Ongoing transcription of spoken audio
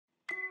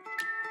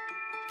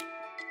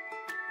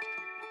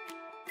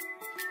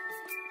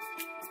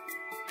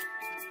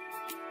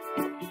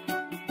All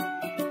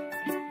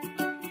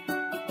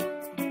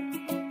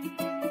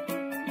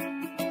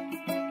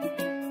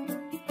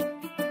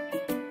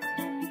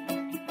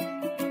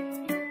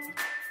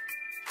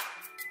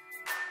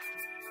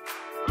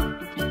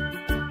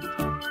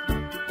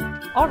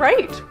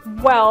right,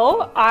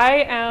 well,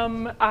 I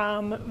am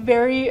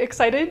very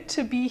excited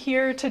to be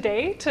here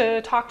today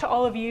to talk to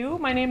all of you.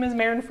 My name is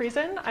Maren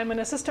Friesen. I'm an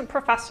assistant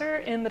professor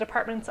in the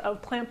departments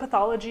of plant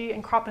pathology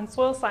and crop and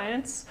soil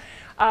science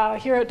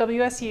here at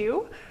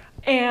WSU.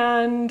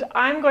 And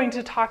I'm going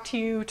to talk to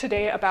you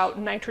today about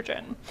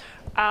nitrogen.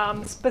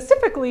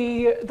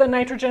 Specifically, the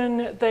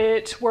nitrogen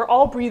that we're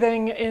all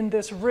breathing in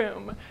this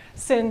room,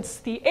 since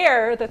the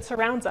air that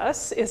surrounds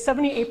us is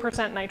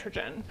 78%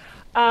 nitrogen.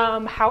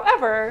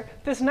 However,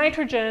 this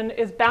nitrogen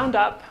is bound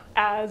up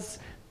as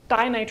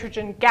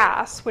dinitrogen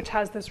gas, which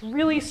has this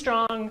really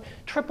strong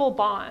triple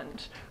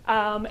bond.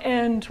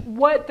 And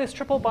what this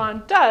triple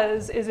bond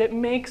does is it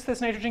makes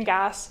this nitrogen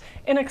gas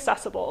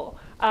inaccessible.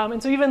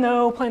 And so even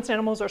though plants and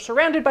animals are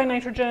surrounded by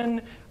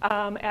nitrogen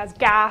as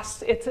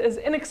gas, it's as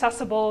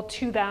inaccessible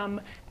to them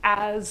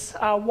as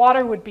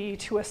water would be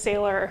to a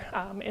sailor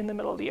in the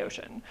middle of the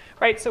ocean,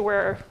 right? So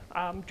we're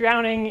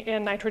drowning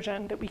in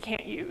nitrogen that we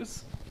can't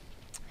use.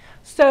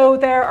 So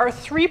there are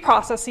three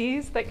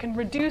processes that can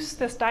reduce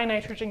this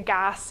dinitrogen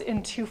gas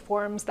into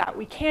forms that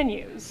we can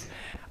use.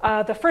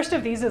 The first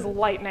of these is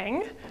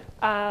lightning.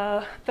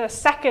 The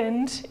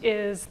second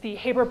is the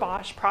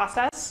Haber-Bosch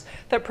process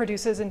that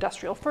produces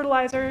industrial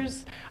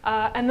fertilizers.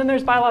 And then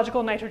there's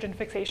biological nitrogen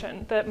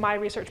fixation that my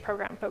research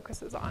program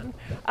focuses on.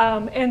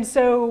 And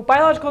so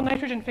biological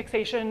nitrogen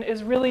fixation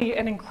is really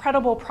an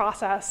incredible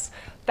process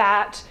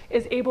that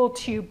is able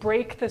to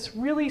break this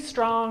really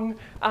strong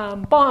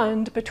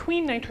bond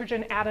between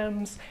nitrogen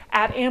atoms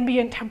at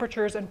ambient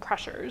temperatures and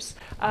pressures.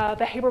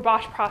 The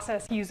Haber-Bosch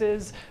process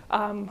uses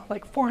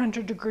like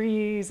 400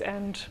 degrees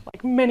and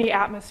like many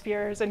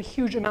atmospheres and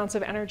huge amounts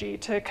of energy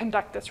to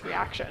conduct this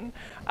reaction.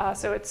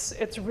 So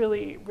it's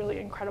really, really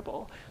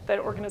incredible that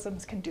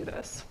organisms can do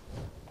this.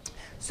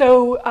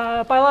 So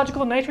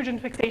biological nitrogen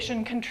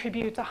fixation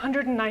contributes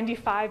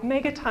 195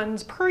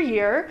 megatons per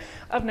year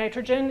of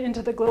nitrogen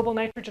into the global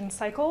nitrogen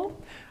cycle.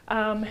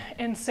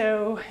 And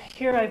so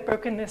here I've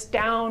broken this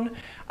down.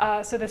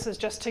 So this is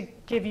just to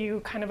give you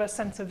kind of a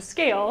sense of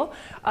scale.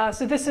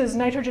 So this is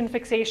nitrogen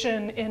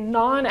fixation in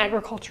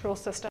non-agricultural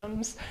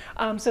systems.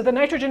 So the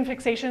nitrogen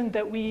fixation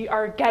that we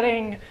are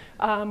getting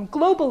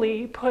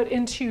globally put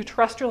into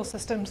terrestrial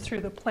systems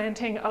through the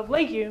planting of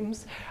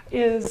legumes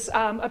is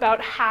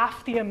about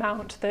half the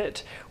amount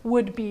that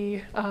would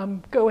be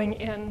going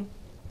in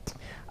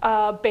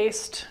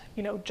based,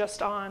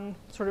 just on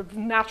sort of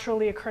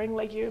naturally occurring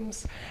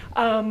legumes.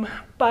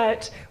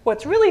 But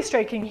what's really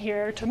striking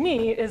here to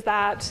me is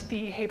that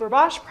the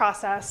Haber-Bosch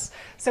process,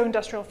 so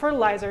industrial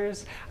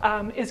fertilizers,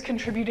 is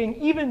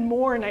contributing even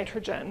more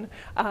nitrogen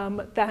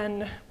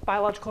than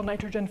biological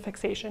nitrogen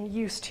fixation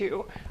used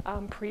to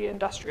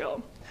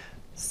pre-industrial.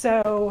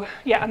 So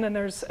yeah, and then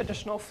there's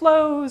additional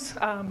flows,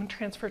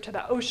 transfer to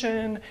the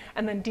ocean,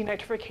 and then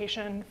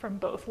denitrification from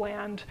both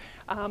land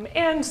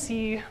and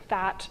sea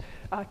that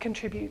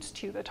contributes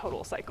to the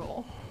total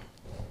cycle.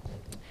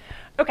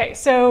 Okay,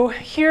 so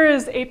here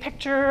is a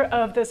picture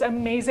of this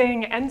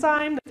amazing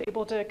enzyme that's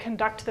able to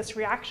conduct this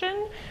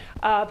reaction,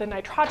 the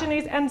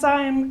nitrogenase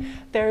enzyme.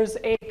 There's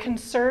a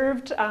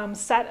conserved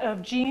set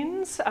of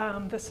genes.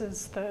 This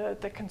is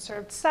the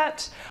conserved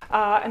set,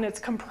 and it's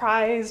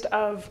comprised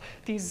of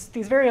these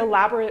very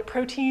elaborate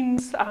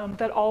proteins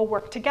that all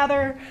work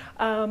together.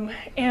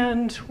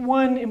 And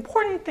one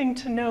important thing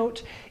to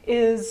note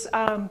is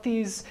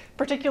these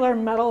particular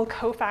metal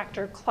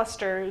cofactor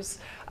clusters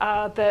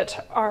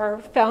that are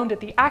found at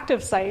the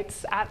active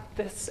sites at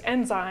this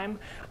enzyme,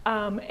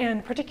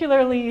 and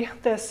particularly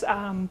this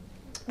iron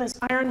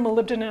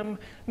molybdenum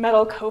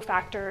metal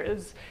cofactor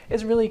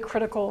is really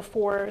critical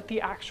for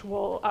the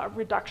actual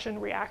reduction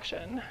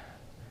reaction.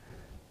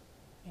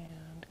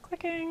 And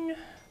clicking.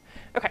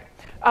 Okay,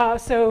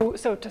 so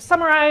to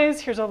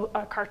summarize, here's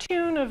a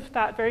cartoon of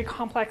that very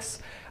complex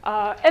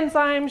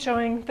enzyme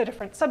showing the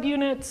different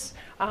subunits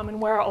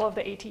and where all of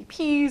the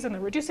ATPs and the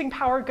reducing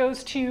power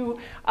goes to.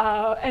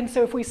 And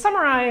so if we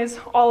summarize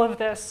all of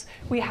this,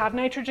 we have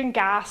nitrogen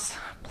gas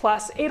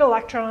plus 8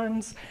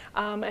 electrons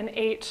and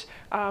 8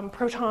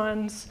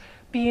 protons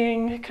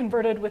being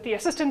converted with the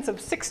assistance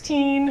of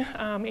 16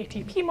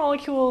 ATP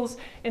molecules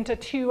into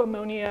 2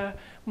 ammonia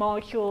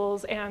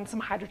molecules and some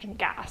hydrogen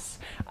gas.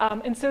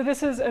 And so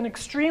this is an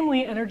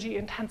extremely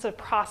energy-intensive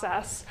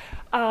process.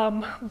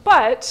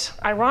 But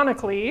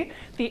ironically,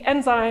 the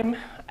enzyme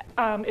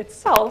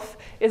itself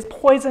is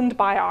poisoned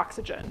by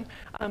oxygen.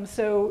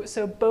 So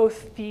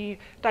both the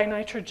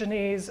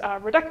dinitrogenase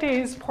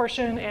reductase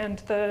portion and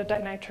the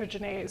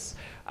dinitrogenase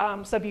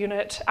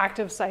subunit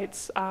active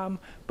sites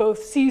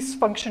both cease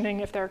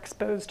functioning if they're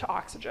exposed to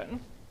oxygen.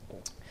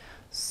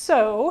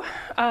 So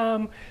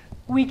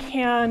we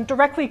can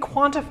directly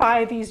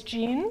quantify these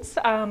genes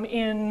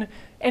in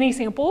any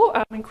sample,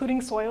 including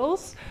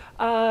soils.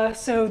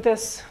 So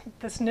this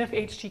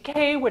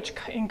NIF-HTK, which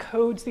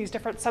encodes these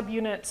different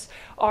subunits,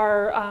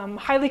 are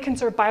highly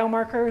conserved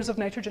biomarkers of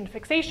nitrogen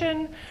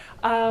fixation,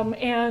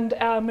 and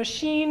a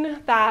machine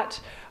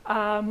that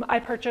I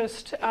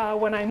purchased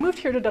when I moved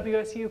here to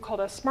WSU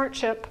called a smart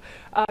chip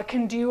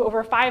can do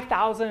over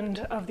 5,000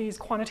 of these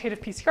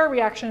quantitative PCR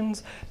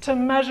reactions to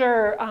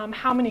measure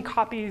how many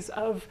copies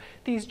of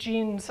these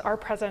genes are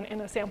present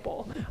in a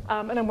sample.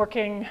 And I'm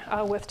working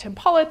with Tim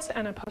Politz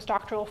and a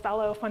postdoctoral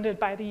fellow funded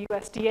by the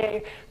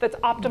USDA that's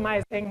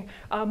optimizing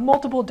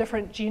multiple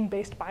different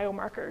gene-based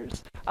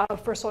biomarkers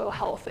for soil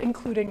health,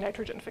 including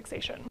nitrogen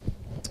fixation.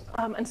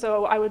 And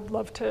so I would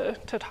love to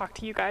talk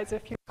to you guys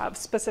if you have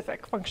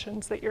specific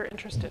functions that you're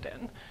interested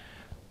in.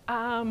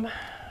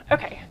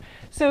 Okay,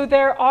 so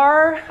there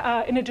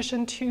are, in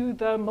addition to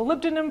the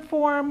molybdenum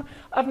form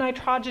of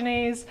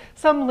nitrogenase,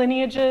 some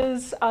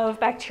lineages of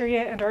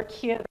bacteria and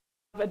archaea that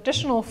have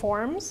additional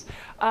forms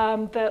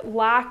that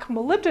lack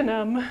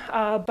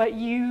molybdenum but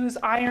use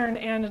iron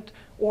and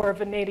or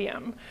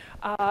vanadium.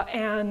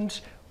 And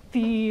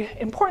the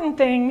important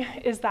thing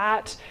is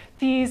that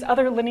these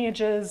other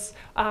lineages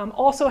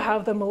also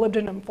have the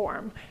molybdenum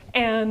form.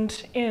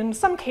 And in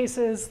some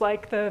cases,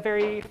 like the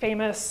very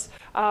famous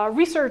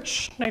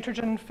research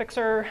nitrogen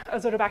fixer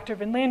Azotobacter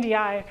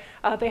vinlandii,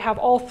 they have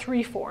all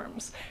three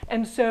forms.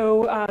 And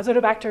so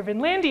Azotobacter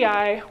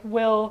vinlandii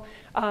will,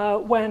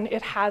 when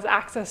it has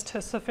access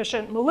to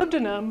sufficient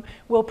molybdenum,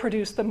 will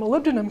produce the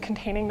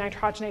molybdenum-containing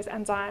nitrogenase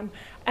enzyme.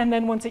 And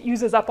then once it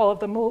uses up all of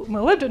the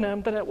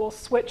molybdenum, then it will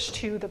switch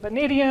to the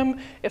vanadium.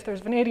 If there's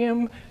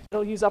vanadium,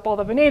 it'll use up all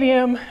the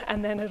vanadium,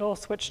 and then it'll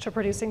switch to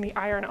producing the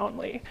iron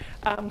only.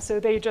 So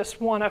they just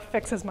want to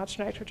fix as much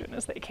nitrogen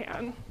as they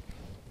can.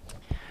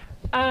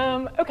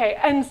 Okay,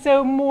 and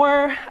so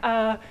more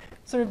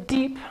sort of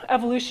deep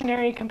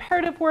evolutionary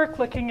comparative work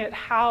looking at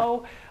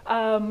how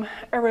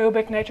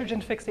aerobic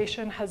nitrogen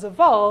fixation has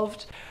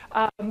evolved.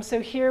 So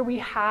here we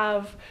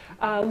have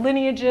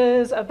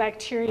lineages of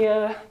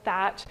bacteria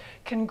that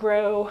can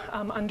grow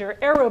under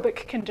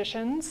aerobic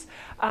conditions.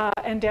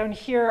 And down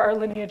here are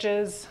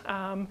lineages,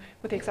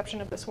 with the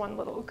exception of this one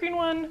little green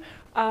one,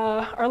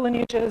 are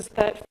lineages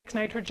that fix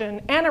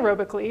nitrogen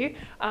anaerobically,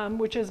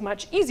 which is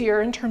much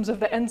easier in terms of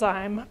the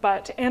enzyme,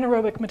 but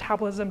anaerobic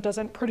metabolism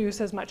doesn't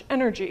produce as much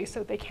energy,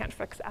 so they can't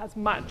fix as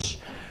much.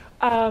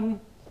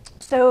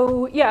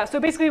 So yeah, so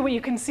basically what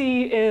you can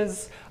see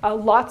is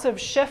lots of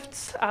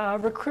shifts,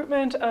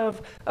 recruitment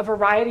of a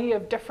variety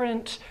of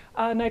different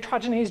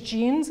nitrogenase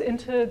genes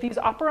into these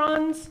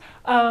operons,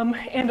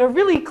 and a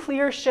really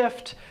clear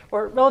shift,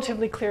 or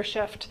relatively clear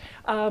shift,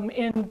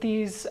 in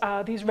these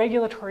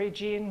regulatory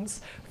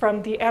genes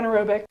from the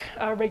anaerobic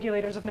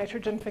regulators of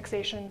nitrogen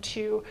fixation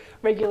to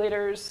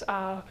regulators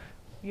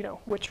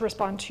which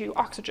respond to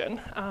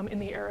oxygen in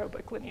the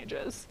aerobic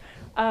lineages.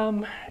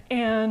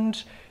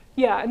 And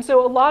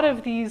so a lot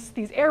of these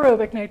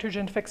aerobic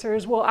nitrogen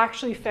fixers will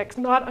actually fix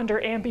not under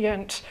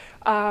ambient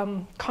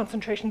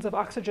concentrations of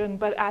oxygen,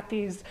 but at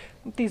these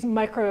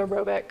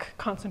microaerobic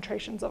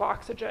concentrations of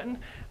oxygen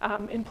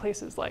in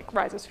places like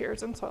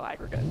rhizospheres and soil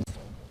aggregates.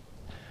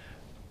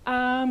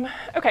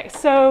 Okay,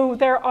 so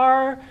there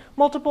are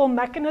multiple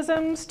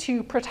mechanisms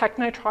to protect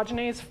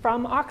nitrogenase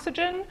from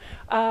oxygen.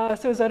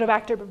 So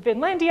Azotobacter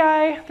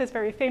vinlandii, this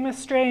very famous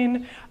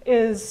strain,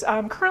 is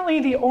currently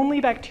the only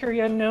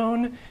bacteria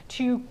known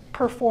to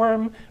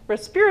perform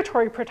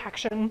respiratory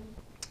protection,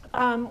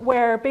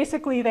 where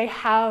basically they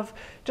have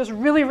just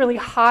really, really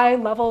high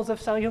levels of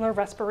cellular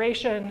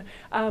respiration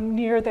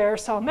near their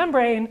cell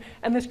membrane,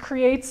 and this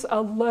creates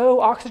a low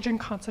oxygen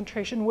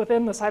concentration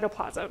within the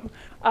cytoplasm,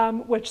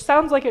 which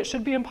sounds like it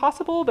should be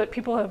impossible, but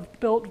people have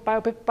built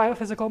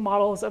biophysical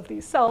models of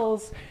these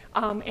cells,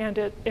 and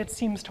it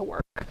seems to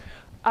work.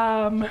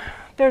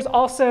 There's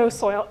also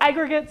soil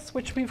aggregates,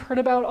 which we've heard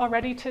about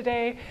already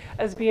today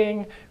as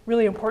being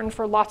really important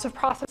for lots of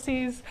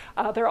processes.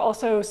 They're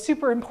also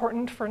super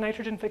important for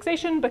nitrogen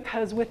fixation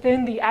because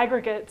within the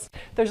aggregates,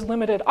 there's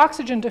limited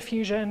oxygen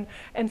diffusion,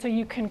 and so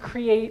you can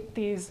create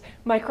these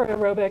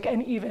microaerobic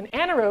and even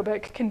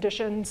anaerobic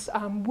conditions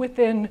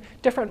within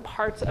different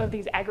parts of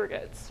these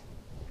aggregates.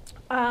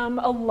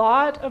 A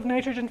lot of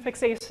nitrogen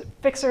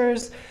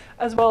fixers,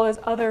 as well as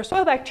other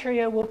soil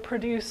bacteria, will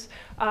produce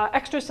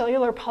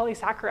extracellular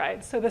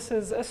polysaccharides. So this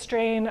is a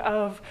strain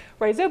of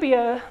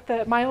rhizobia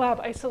that my lab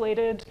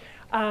isolated,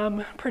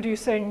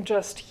 producing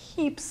just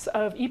heaps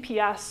of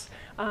EPS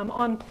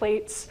on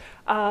plates.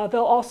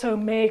 They'll also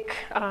make,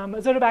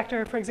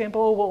 Azotobacter, for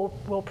example,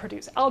 will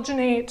produce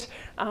alginate.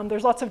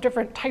 There's lots of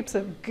different types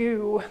of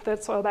goo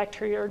that soil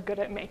bacteria are good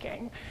at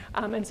making.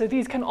 And so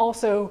these can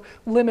also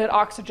limit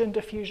oxygen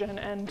diffusion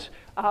and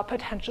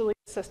potentially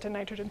assist in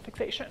nitrogen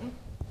fixation.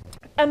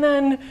 And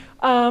then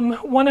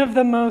one of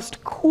the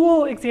most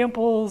cool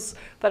examples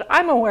that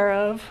I'm aware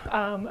of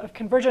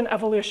convergent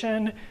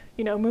evolution,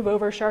 move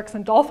over sharks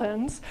and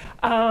dolphins,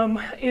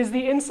 is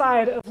the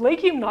inside of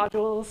legume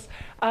nodules.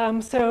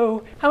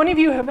 So how many of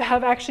you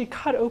have actually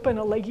cut open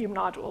a legume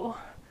nodule?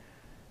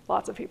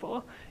 Lots of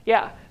people.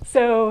 Yeah.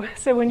 So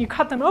when you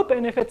cut them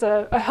open, if it's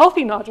a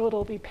healthy nodule,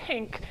 it'll be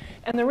pink.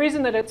 And the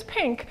reason that it's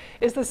pink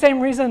is the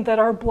same reason that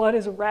our blood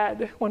is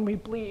red when we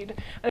bleed.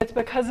 And it's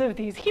because of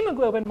these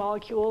hemoglobin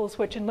molecules,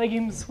 which in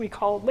legumes we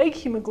call leg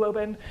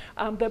hemoglobin,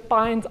 that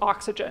binds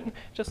oxygen,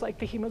 just like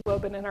the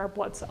hemoglobin in our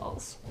blood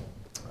cells.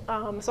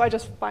 So I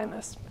just find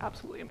this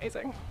absolutely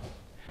amazing.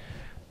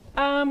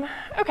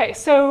 Okay,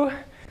 so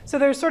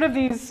there's sort of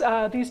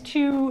these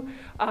two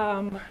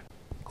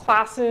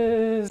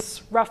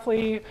classes,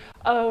 roughly,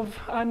 of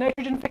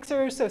nitrogen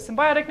fixers. So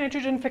symbiotic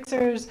nitrogen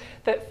fixers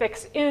that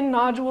fix in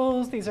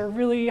nodules. These are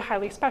really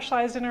highly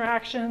specialized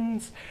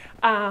interactions.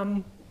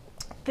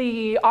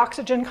 The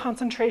oxygen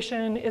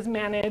concentration is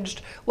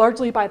managed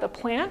largely by the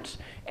plant,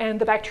 and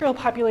the bacterial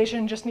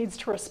population just needs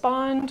to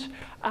respond.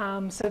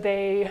 So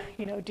they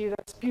do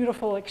this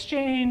beautiful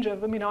exchange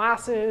of amino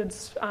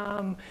acids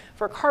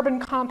for carbon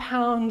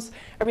compounds.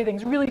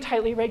 Everything's really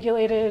tightly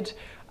regulated.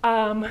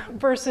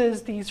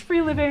 Versus these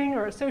free-living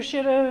or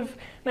associative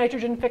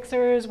nitrogen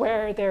fixers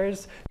where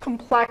there's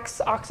complex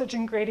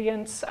oxygen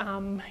gradients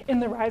in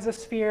the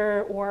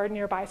rhizosphere or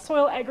nearby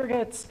soil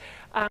aggregates.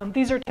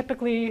 These are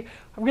typically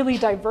really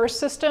diverse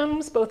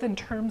systems, both in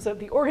terms of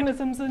the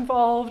organisms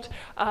involved,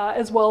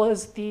 as well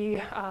as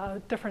the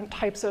different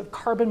types of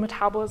carbon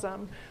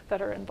metabolism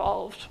that are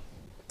involved,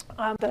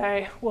 that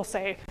I will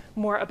say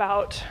more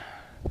about.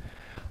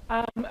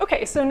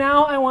 Okay, so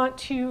now I want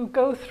to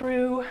go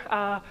through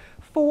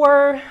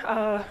 4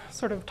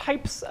 sort of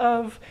types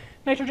of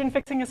nitrogen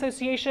fixing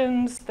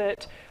associations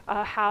that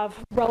have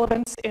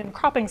relevance in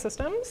cropping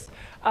systems.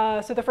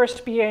 So the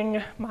first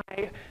being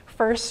my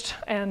first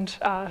and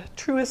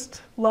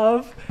truest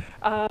love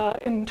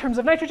in terms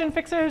of nitrogen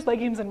fixers,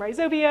 legumes and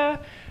rhizobia.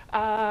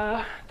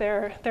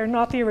 They're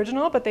not the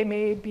original, but they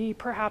may be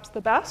perhaps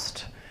the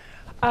best.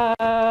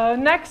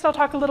 Next, I'll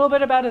talk a little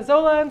bit about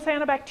azolla and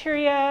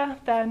cyanobacteria,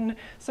 then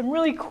some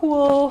really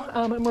cool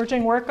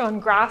emerging work on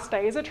grass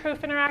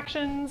diazotroph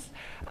interactions,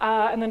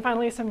 and then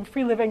finally some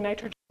free-living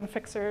nitrogen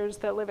fixers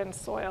that live in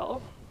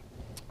soil.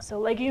 So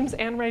legumes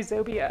and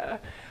rhizobia.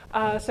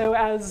 So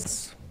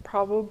as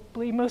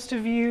probably most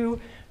of you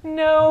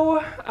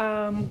know,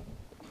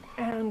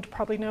 and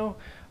probably know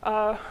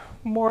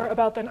more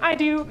about than I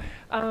do,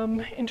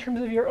 in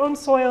terms of your own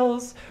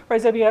soils,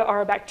 rhizobia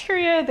are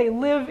bacteria. They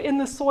live in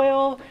the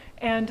soil,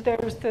 and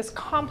there's this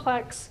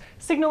complex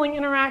signaling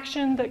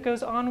interaction that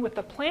goes on with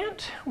the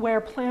plant, where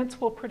plants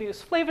will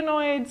produce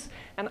flavonoids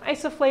and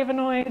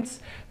isoflavonoids,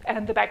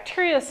 and the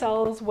bacteria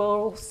cells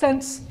will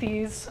sense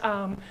these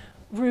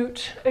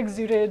root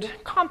exuded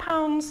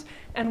compounds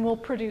and will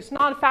produce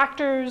nod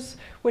factors,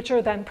 which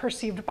are then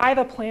perceived by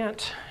the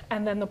plant,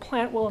 and then the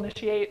plant will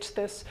initiate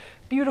this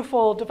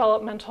beautiful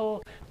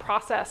developmental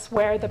process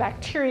where the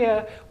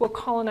bacteria will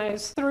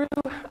colonize through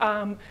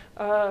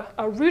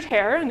a root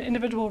hair, an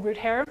individual root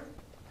hair,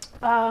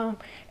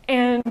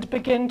 and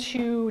begin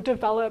to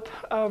develop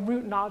a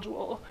root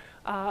nodule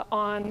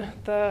on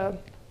the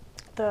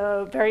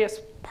various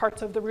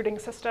parts of the rooting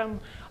system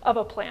of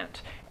a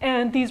plant.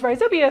 And these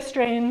rhizobia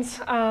strains,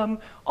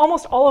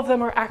 almost all of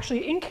them are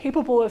actually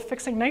incapable of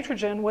fixing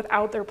nitrogen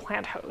without their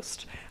plant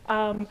host,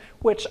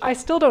 which I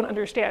still don't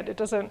understand. It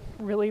doesn't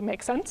really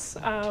make sense.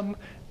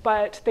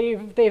 But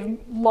they've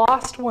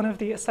lost one of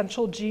the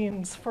essential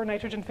genes for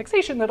nitrogen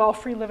fixation that all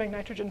free-living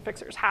nitrogen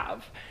fixers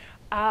have.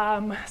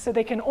 So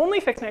they can only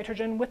fix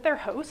nitrogen with their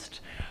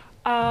host.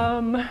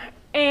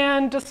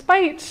 And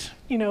despite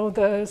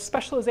the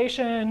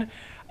specialization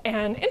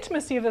and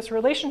intimacy of this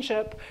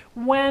relationship,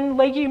 when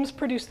legumes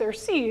produce their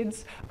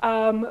seeds,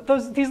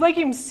 these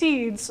legume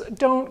seeds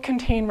don't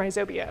contain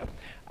rhizobia,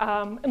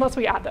 unless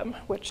we add them,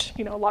 which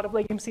a lot of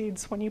legume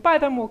seeds, when you buy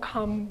them, will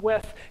come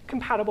with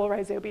compatible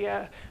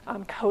rhizobia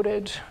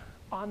coated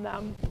on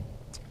them.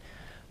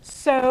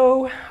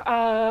 So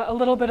a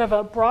little bit of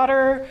a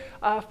broader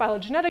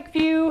phylogenetic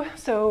view.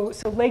 So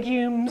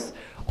legumes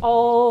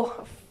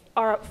all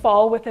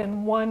fall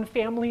within one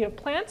family of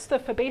plants, the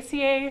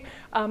Fabaceae,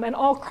 and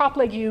all crop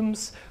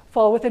legumes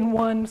fall within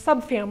one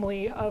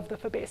subfamily of the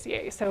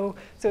Fabaceae. So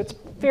it's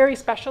very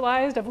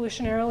specialized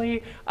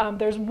evolutionarily.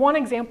 There's one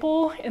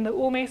example in the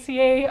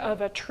Ulmaceae of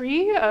a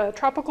tree, a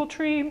tropical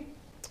tree.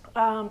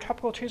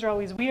 Tropical trees are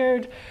always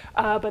weird,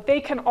 but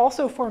they can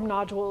also form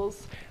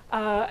nodules.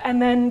 And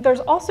then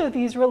there's also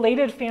these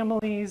related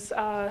families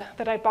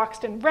that I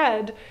boxed in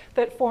red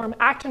that form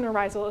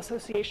actin-aryzal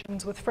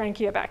associations with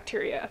Frankia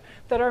bacteria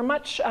that are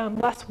much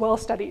less well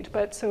studied,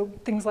 but so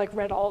things like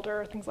red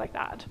alder, things like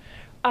that.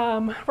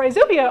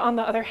 Rhizobia, on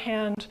the other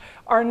hand,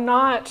 are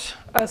not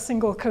a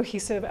single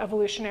cohesive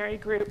evolutionary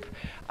group.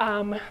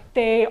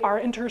 They are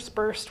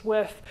interspersed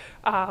with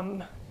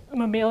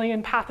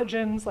mammalian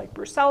pathogens like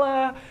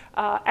Brucella.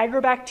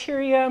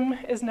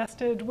 Agrobacterium is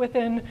nested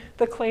within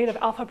the clade of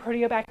alpha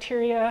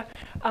proteobacteria.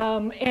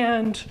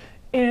 And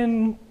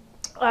in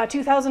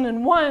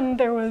 2001,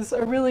 there was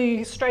a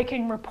really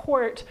striking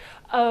report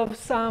of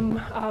some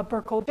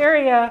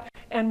Burkholderia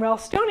and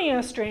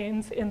Ralstonia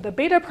strains in the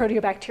beta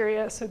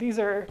proteobacteria. So these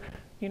are,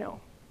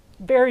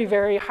 very,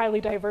 very highly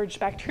diverged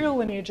bacterial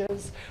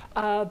lineages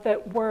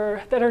that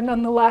are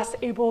nonetheless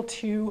able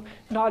to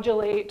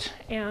nodulate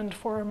and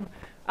form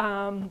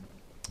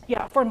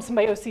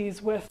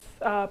symbioses with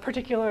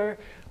particular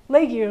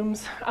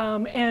legumes,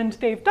 and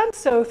they've done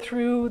so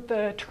through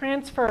the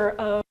transfer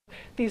of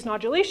these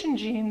nodulation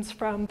genes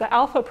from the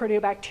alpha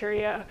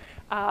proteobacteria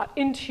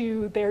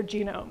into their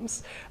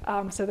genomes.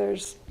 So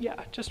there's,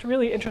 just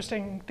really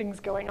interesting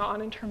things going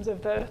on in terms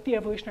of the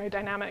evolutionary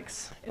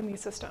dynamics in these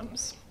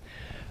systems.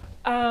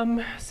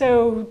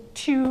 So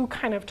two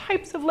kind of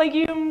types of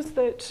legumes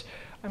that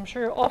I'm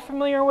sure you're all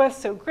familiar with.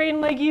 So grain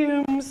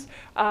legumes,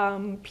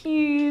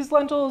 peas,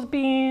 lentils,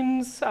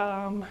 beans,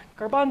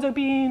 garbanzo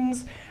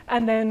beans,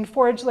 and then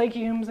forage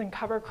legumes and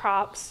cover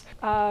crops.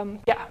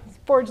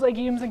 Forage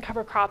legumes and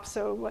cover crops,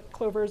 so like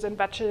clovers and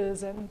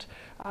vetches, and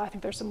I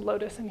think there's some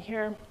lotus in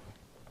here.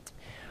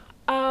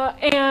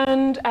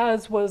 And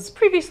as was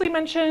previously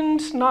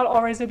mentioned, not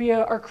all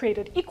rhizobia are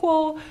created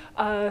equal.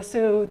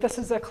 So this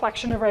is a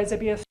collection of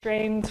rhizobia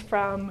strains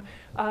from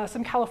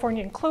some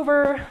Californian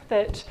clover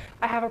that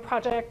I have a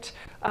project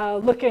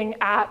looking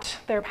at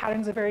their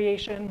patterns of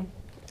variation.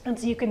 And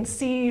so you can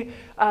see,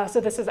 so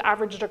this is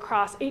averaged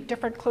across 8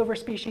 different clover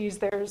species.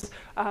 There's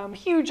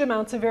huge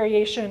amounts of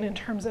variation in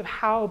terms of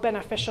how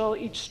beneficial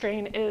each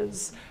strain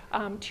is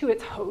to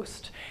its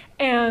host.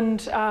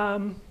 And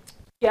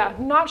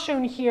not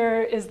shown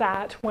here is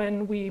that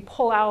when we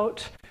pull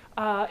out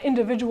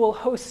individual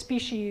host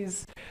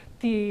species,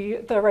 the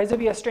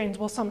rhizobia strains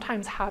will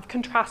sometimes have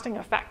contrasting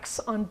effects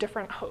on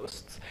different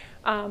hosts.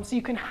 So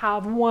you can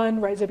have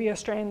one rhizobia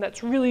strain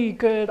that's really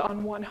good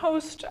on one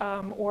host,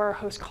 or a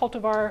host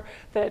cultivar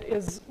that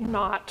is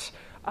not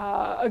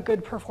a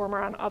good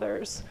performer on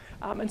others.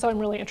 And so I'm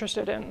really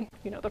interested in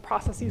the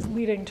processes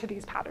leading to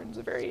these patterns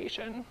of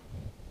variation.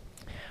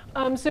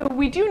 So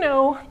we do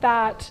know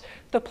that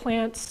the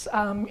plants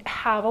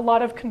have a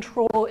lot of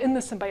control in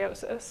the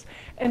symbiosis.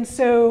 And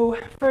so,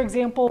 for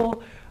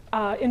example,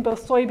 in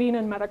both soybean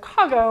and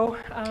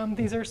medicago,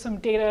 these are some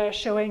data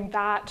showing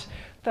that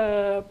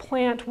the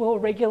plant will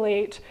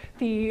regulate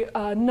the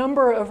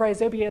number of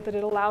rhizobia that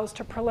it allows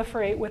to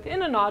proliferate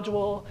within a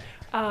nodule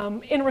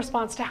in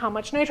response to how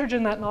much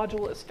nitrogen that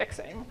nodule is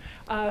fixing.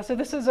 So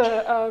this is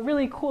a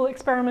really cool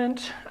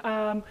experiment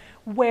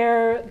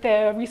where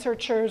the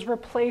researchers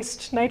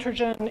replaced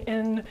nitrogen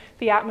in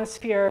the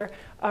atmosphere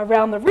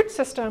around the root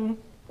system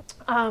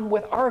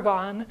with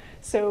argon,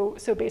 so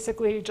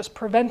basically just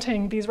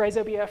preventing these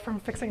rhizobia from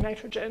fixing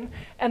nitrogen.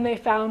 And they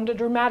found a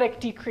dramatic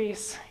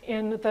decrease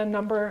in the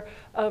number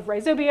of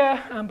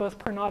rhizobia, both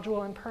per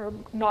nodule and per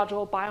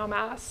nodule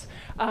biomass.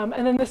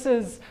 And then this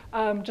is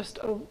just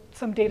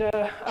some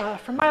data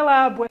from my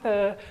lab with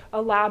a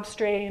lab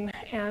strain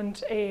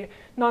and a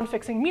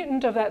non-fixing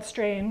mutant of that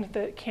strain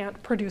that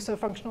can't produce a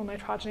functional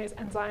nitrogenase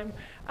enzyme,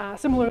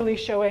 similarly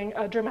showing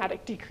a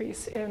dramatic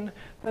decrease in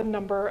the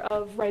number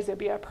of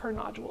rhizobia per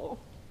nodule.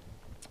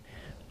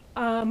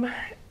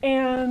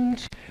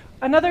 And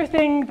another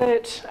thing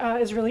that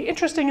is really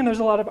interesting, and there's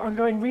a lot of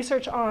ongoing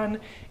research on,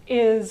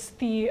 is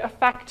the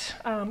effect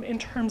in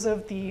terms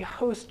of the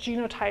host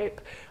genotype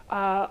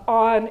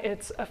on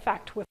its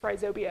effect with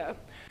rhizobia.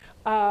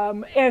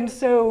 And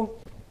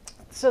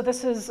so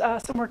this is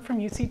some work from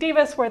UC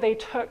Davis where they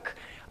took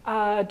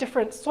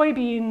different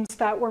soybeans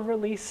that were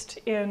released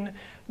in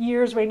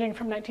years ranging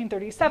from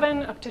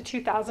 1937 up to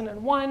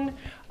 2001.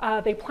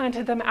 They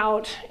planted them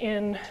out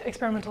in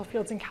experimental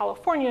fields in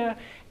California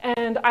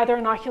and either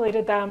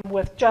inoculated them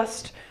with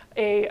just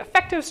a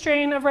effective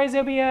strain of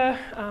rhizobia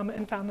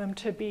and found them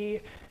to be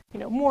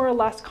more or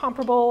less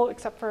comparable,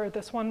 except for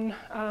this one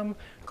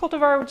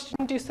cultivar, which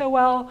didn't do so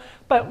well.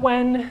 But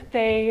when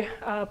they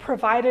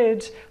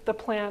provided the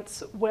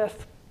plants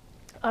with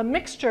a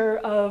mixture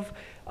of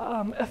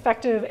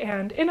effective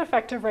and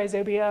ineffective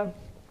rhizobia,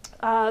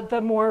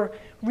 the more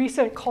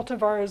recent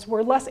cultivars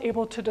were less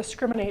able to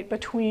discriminate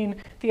between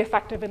the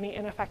effective and the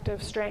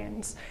ineffective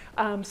strains,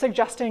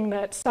 suggesting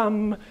that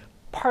some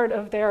part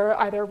of their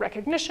either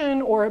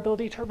recognition or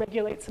ability to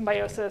regulate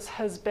symbiosis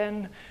has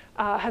been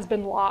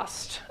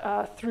lost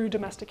through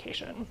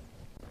domestication.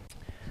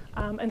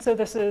 And so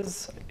this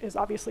is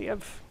obviously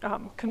of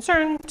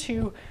concern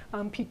to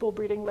people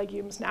breeding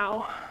legumes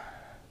now.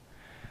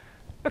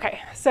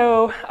 Okay,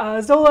 so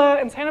Zola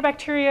and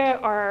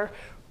cyanobacteria are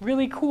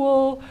really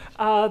cool.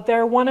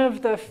 They're one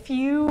of the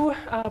few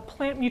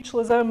plant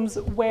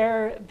mutualisms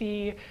where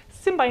the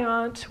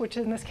symbiont, which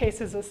in this case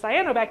is a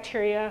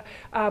cyanobacteria,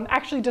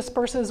 actually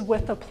disperses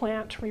with the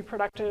plant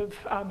reproductive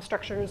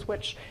structures,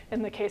 which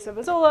in the case of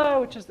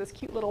Azolla, which is this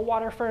cute little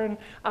water fern,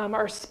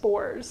 are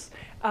spores.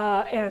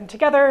 And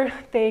together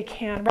they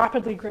can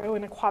rapidly grow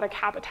in aquatic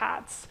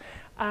habitats.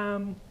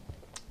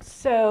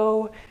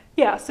 So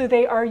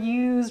they are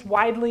used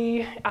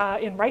widely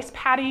in rice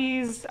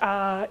paddies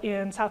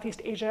in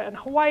Southeast Asia and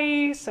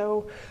Hawaii,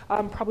 so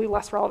probably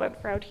less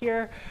relevant for out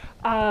here.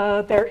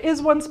 There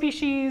is one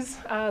species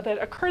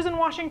that occurs in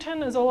Washington,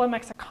 Azolla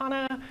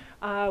mexicana,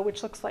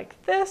 which looks like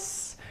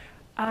this.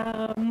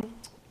 And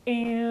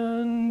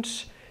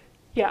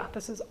yeah,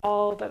 this is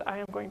all that I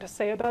am going to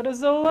say about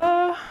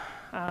Azolla,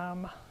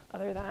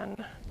 other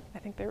than I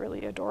think they're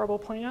really adorable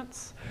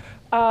plants.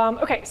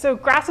 Okay, so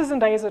grasses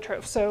and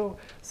diazotrophs. So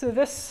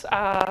this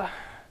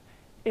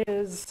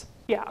is,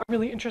 yeah, a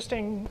really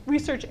interesting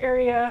research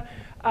area.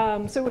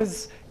 So it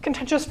was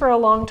contentious for a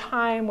long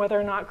time whether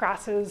or not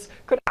grasses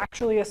could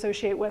actually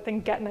associate with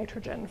and get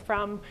nitrogen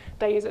from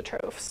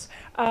diazotrophs.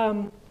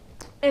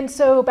 And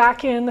so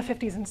back in the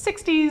 50s and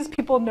 60s,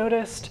 people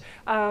noticed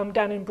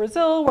down in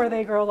Brazil, where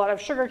they grow a lot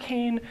of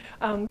sugarcane,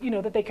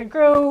 that they could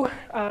grow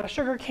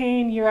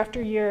sugarcane year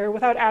after year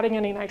without adding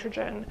any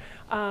nitrogen,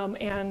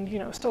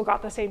 and still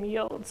got the same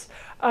yields.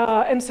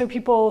 And so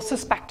people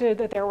suspected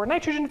that there were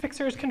nitrogen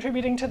fixers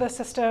contributing to the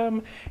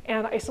system,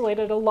 and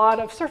isolated a lot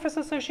of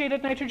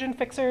surface-associated nitrogen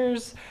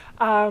fixers.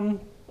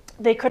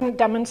 They couldn't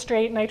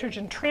demonstrate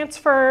nitrogen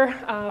transfer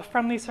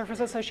from these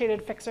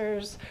surface-associated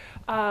fixers.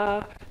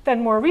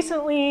 Then more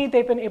recently,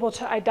 they've been able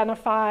to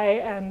identify,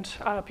 and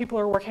people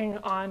are working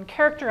on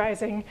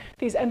characterizing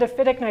these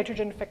endophytic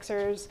nitrogen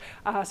fixers,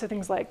 so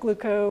things like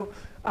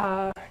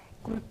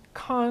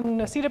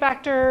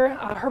Gluconoacidobacter,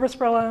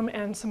 Herbisporum,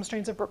 and some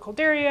strains of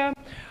Burkholderia.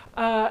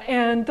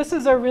 And this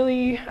is a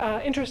really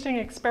interesting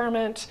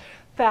experiment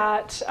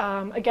that,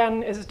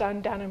 again, is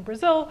done down in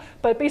Brazil,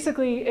 but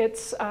basically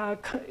it's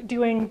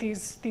doing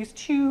these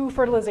two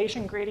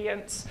fertilization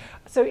gradients,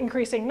 so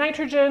increasing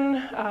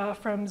nitrogen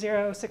from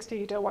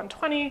 060 to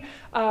 120,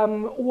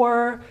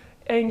 or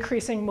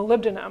increasing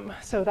molybdenum,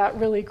 so that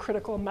really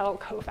critical metal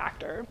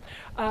cofactor.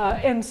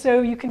 And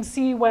so you can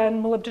see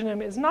when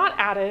molybdenum is not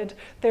added,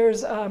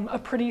 there's a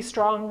pretty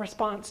strong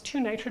response to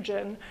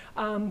nitrogen.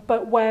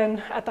 But when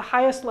at the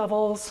highest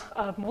levels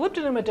of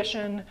molybdenum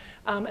addition,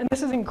 and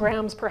this is in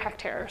grams per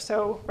hectare,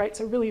 so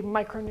really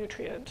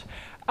micronutrient.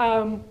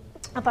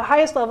 At the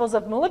highest levels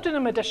of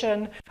molybdenum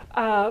addition,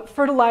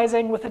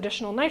 fertilizing with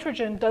additional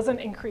nitrogen doesn't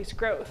increase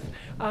growth.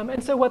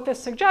 And so what this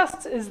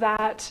suggests is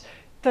that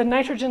the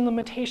nitrogen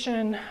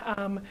limitation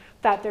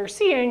that they're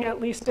seeing, at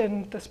least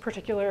in this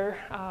particular,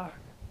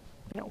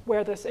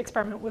 where this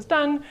experiment was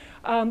done,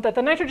 that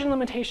the nitrogen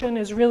limitation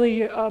is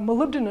really a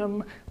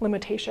molybdenum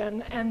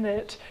limitation, and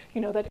that,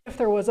 that if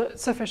there was a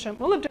sufficient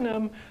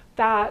molybdenum,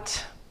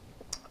 that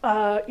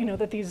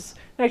that these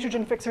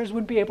nitrogen fixers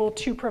would be able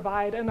to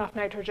provide enough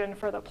nitrogen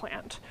for the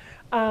plant.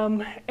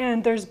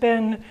 And there's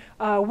been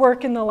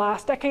work in the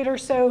last decade or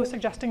so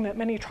suggesting that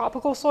many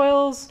tropical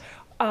soils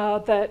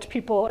that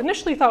people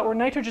initially thought were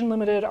nitrogen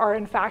limited are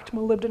in fact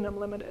molybdenum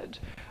limited.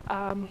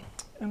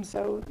 And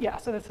so, yeah,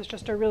 so this is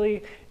just a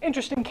really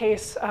interesting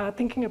case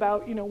thinking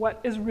about,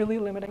 what is really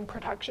limiting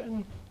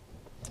production.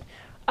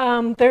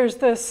 There's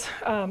this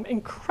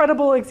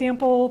incredible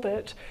example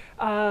that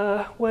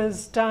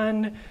was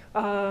done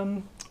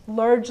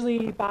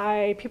largely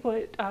by people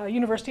at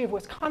University of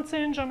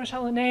Wisconsin,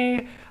 Jean-Michel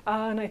Linné,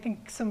 and I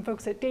think some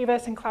folks at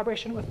Davis in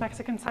collaboration with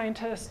Mexican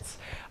scientists.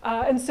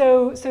 And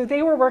so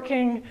they were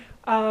working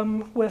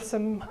with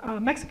some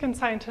Mexican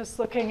scientists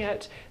looking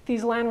at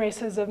these land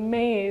races of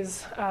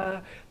maize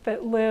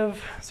that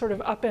live sort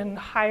of up in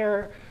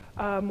higher,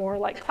 more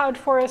like cloud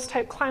forest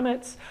type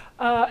climates.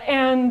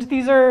 And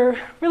these are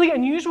really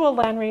unusual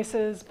land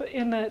races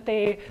in that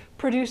they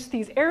produce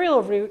these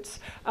aerial roots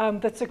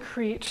that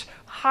secrete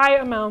high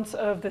amounts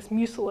of this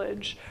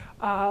mucilage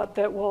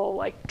that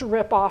will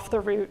drip off the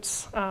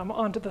roots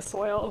onto the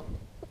soil.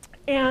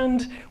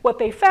 And what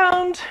they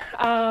found,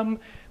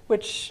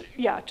 which,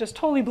 just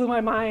totally blew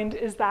my mind,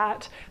 is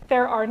that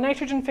there are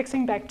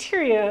nitrogen-fixing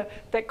bacteria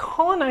that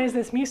colonize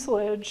this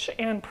mucilage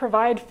and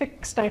provide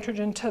fixed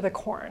nitrogen to the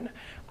corn.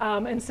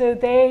 And so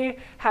they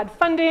had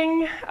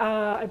funding,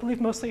 I believe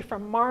mostly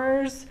from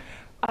Mars,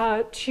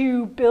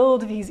 to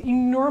build these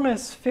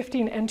enormous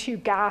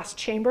 15N2 gas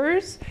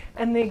chambers,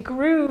 and they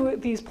grew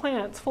these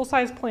plants,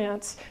 full-size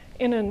plants,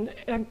 in an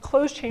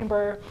enclosed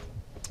chamber,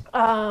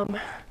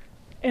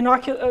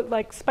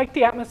 spiked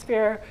the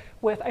atmosphere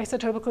with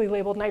isotopically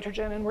labeled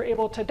nitrogen, and were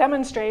able to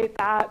demonstrate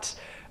that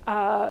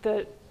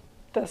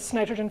this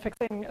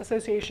nitrogen-fixing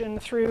association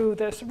through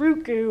this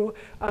root goo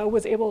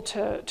was able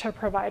to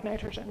provide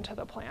nitrogen to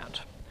the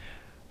plant.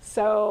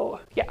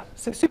 So yeah,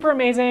 so super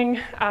amazing.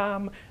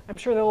 I'm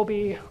sure there will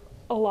be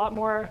a lot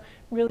more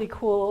really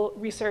cool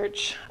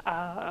research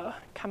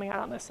coming out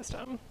on this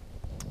system.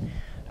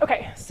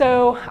 Okay,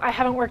 so I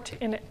haven't worked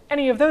in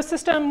any of those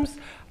systems.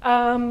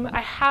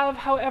 I have,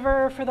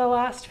 however, for the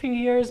last few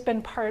years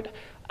been part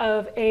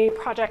of a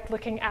project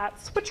looking at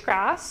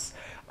switchgrass,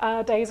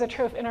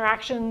 diazotroph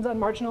interactions on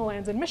marginal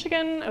lands in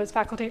Michigan. I was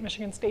faculty at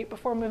Michigan State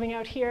before moving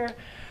out here.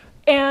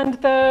 And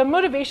the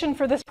motivation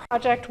for this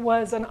project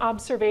was an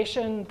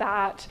observation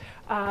that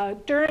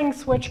during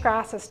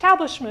switchgrass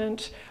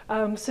establishment,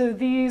 so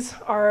these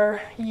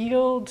are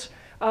yield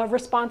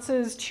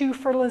responses to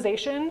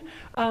fertilization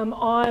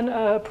on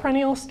a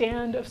perennial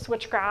stand of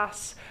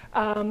switchgrass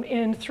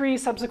in 3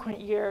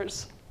 subsequent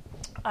years.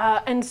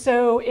 And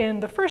so in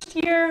the first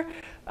year,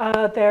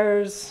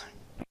 there's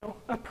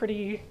a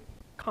pretty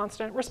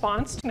constant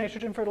response to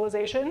nitrogen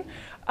fertilization.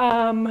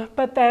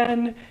 But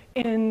then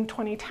in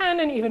 2010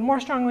 and even more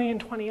strongly in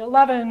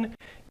 2011,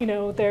 you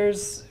know,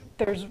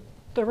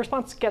 the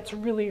response gets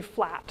really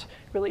flat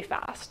really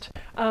fast.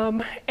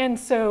 And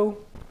so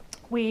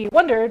we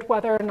wondered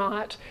whether or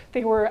not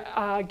they were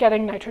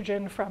getting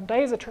nitrogen from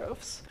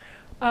diazotrophs.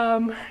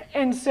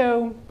 And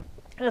so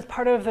as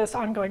part of this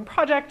ongoing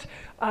project,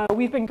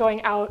 we've been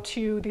going out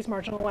to these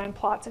marginal land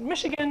plots in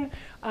Michigan.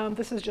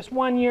 This is just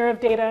 1 year of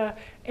data,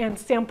 and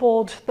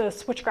sampled the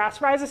switchgrass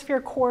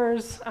rhizosphere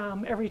cores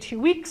every 2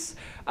 weeks.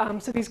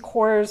 So these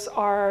cores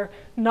are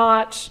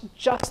not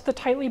just the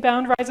tightly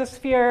bound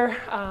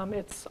rhizosphere,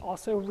 it's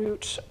also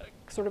root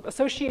sort of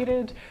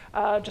associated,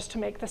 just to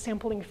make the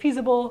sampling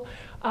feasible.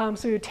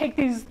 So we would take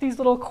these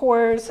little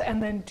cores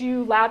and then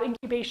do lab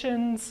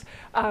incubations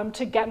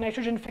to get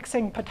nitrogen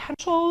fixing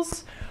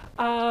potentials.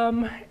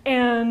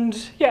 And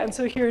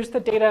so here's the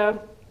data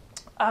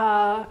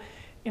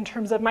in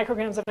terms of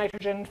micrograms of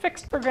nitrogen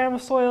fixed per gram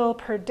of soil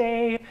per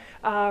day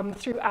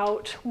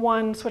throughout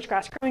one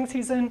switchgrass growing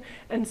season.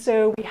 And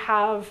so we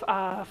have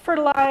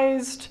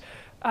fertilized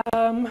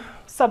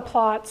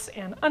subplots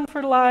and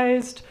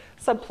unfertilized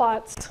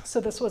subplots. So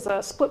this was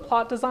a split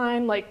plot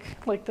design,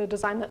 like the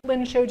design that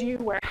Lynn showed you,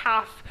 where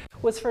half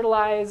was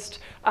fertilized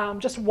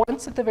just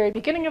once at the very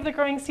beginning of the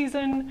growing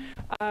season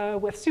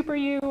with Super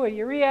U, a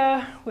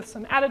urea, with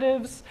some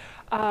additives,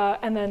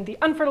 and then the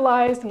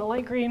unfertilized in the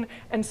light green.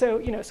 And so,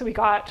 you know, so we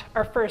got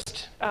our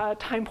first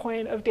time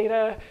point of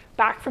data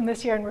back from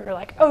this year, and we were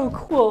like, oh,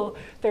 cool,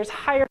 there's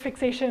higher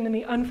fixation in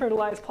the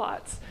unfertilized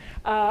plots.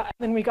 And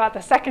then we got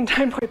the second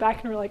time point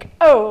back, and we're like,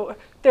 oh,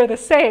 they're the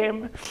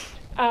same.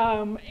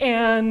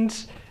 And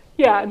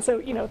so,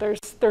 you know,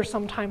 there's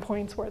some time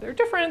points where they're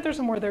different, there's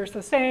some where there's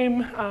the same,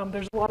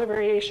 there's a lot of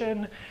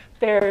variation.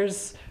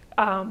 There's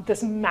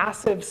this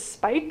massive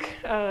spike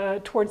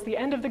towards the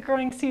end of the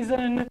growing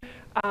season,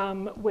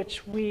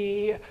 which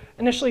we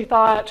initially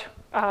thought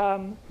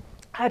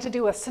had to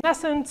do with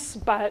senescence,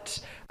 but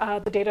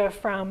the data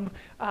from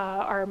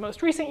our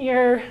most recent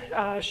year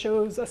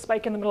shows a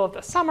spike in the middle of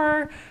the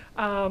summer.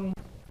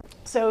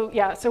 So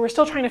we're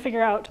still trying to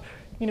figure out,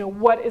 you know,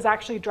 what is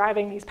actually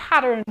driving these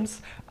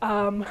patterns,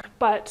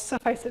 but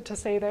suffice it to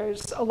say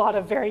there's a lot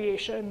of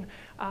variation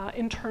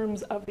in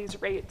terms of these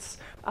rates.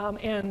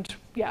 And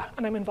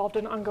I'm involved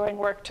in ongoing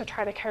work to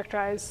try to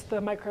characterize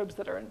the microbes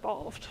that are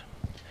involved.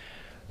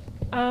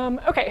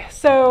 Okay,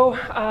 so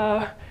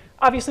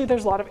obviously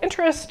there's a lot of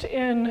interest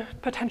in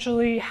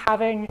potentially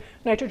having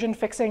nitrogen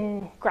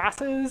fixing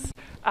grasses,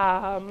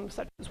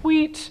 such as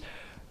wheat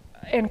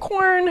and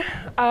corn,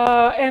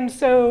 and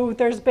so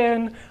there's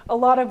been a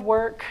lot of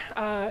work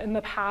in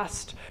the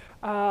past,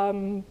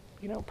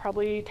 you know,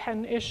 probably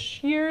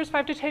 10-ish years,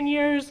 5 to 10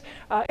 years,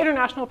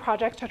 international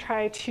projects to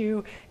try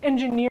to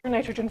engineer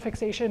nitrogen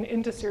fixation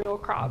into cereal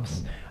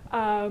crops.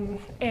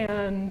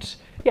 And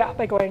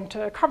by going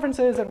to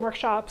conferences and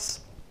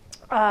workshops,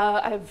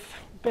 I've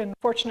been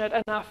fortunate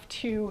enough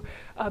to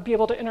be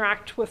able to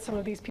interact with some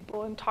of these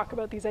people and talk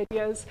about these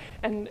ideas.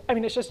 And I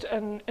mean, it's just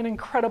an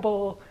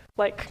incredible,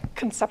 like,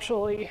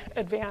 conceptually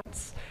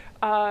advance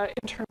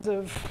in terms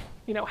of,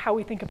 you know, how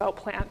we think about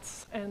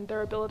plants and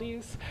their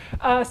abilities.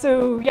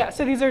 So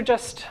these are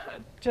just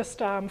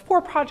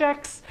 4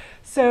 projects.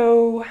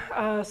 So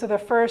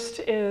the first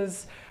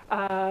is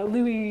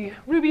Luis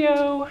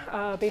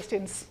Rubio, based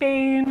in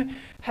Spain,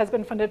 has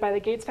been funded by the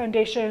Gates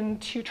Foundation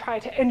to try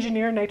to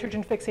engineer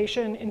nitrogen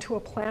fixation into a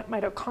plant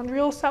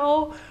mitochondrial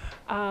cell,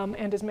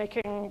 and is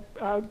making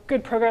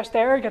good progress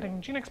there, getting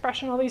gene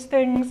expression, all these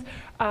things.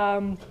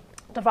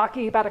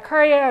 Devaki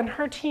Bhattacharya and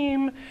her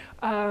team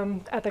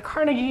at the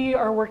Carnegie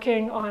are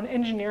working on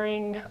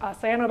engineering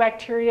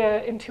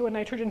cyanobacteria into a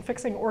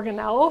nitrogen-fixing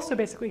organelle. So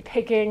basically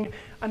taking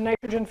a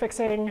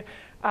nitrogen-fixing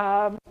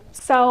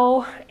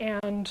cell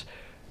and,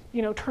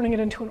 you know, turning it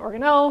into an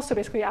organelle. So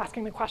basically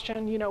asking the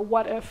question, you know,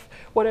 what if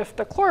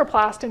the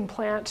chloroplast in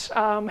plant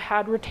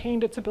had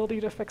retained its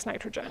ability to fix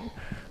nitrogen?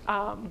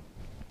 And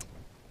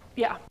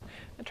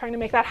trying to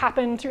make that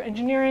happen through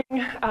engineering.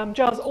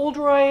 Giles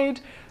Oldroyd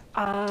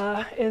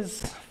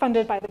is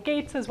funded by the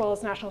Gates as well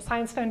as National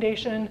Science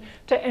Foundation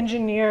to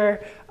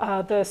engineer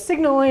the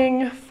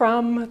signaling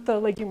from the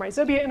legume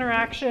rhizobia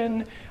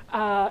interaction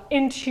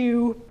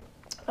into,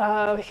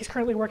 he's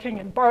currently working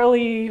in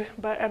barley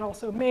and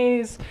also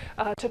maize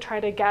to try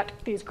to get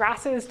these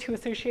grasses to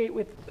associate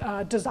with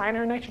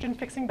designer nitrogen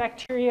fixing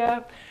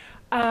bacteria.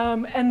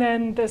 And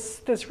then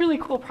this really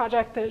cool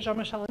project that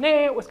Jean-Michel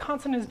Hannay at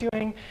Wisconsin is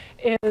doing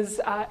is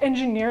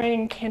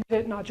engineering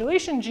candidate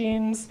nodulation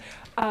genes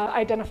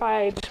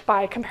identified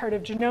by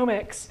comparative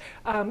genomics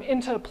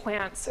into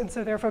plants. And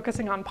so they're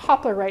focusing on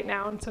poplar right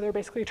now. And so they're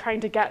basically trying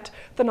to get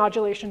the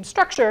nodulation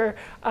structure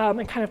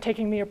and kind of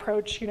taking the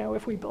approach, you know,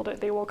 if we build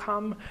it, they will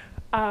come.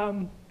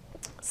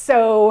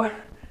 So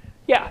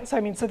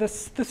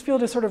this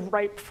field is sort of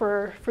ripe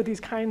for these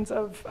kinds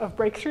of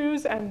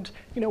breakthroughs, and,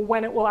 you know,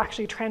 when it will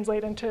actually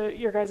translate into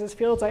your guys'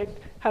 fields, I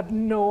have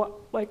no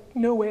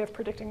way of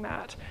predicting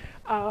that.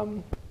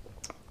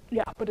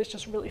 But it's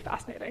just really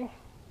fascinating.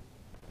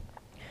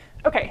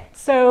 Okay,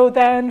 so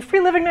then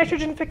free-living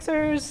nitrogen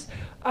fixers.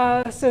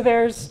 So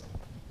there's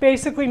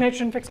basically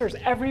nitrogen fixers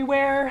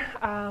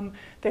everywhere.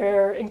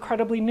 They're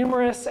incredibly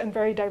numerous and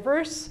very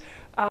diverse.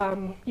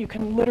 You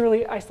can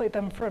literally isolate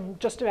them from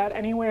just about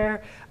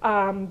anywhere.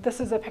 This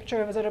is a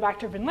picture of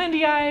Azotobacter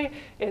vinlandii.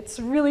 It's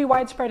really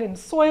widespread in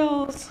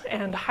soils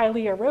and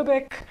highly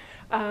aerobic.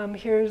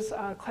 Here's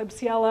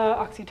Klebsiella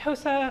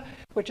oxytosa,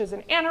 which is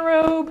an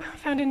anaerobe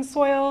found in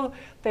soil.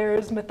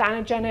 There's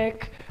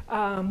methanogenic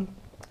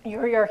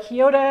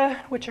Euryarchaeota,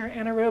 which are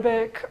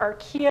anaerobic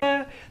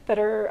archaea that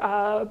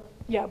are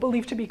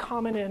believed to be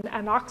common in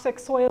anoxic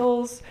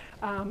soils.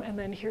 And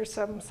then here's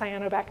some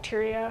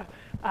cyanobacteria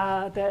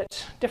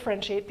that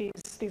differentiate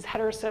these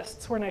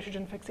heterocysts where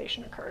nitrogen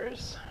fixation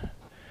occurs.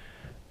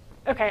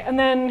 Okay, and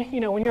then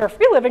when you're a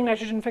free-living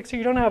nitrogen fixer,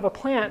 you don't have a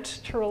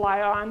plant to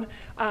rely on.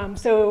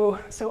 So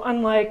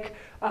unlike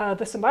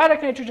the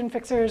symbiotic nitrogen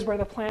fixers, where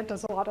the plant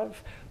does a lot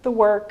of the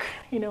work,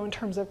 in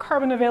terms of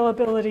carbon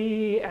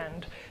availability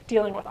and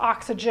dealing with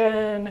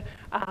oxygen,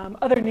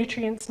 other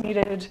nutrients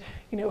needed,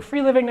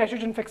 free-living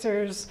nitrogen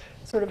fixers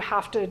sort of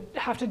have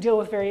to deal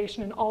with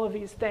variation in all of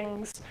these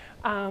things.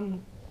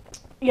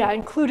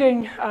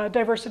 Including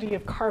diversity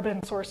of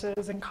carbon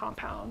sources and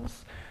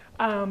compounds.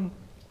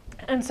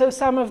 And so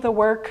some of the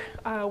work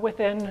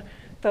within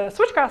the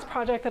switchgrass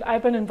project that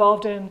I've been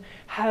involved in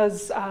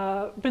has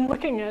been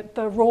looking at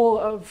the role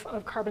of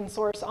carbon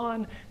source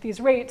on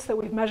these rates that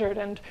we've measured.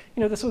 And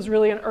this was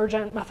really an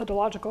urgent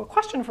methodological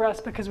question for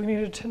us because we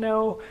needed to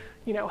know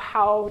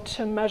how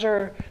to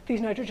measure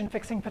these nitrogen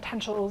fixing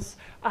potentials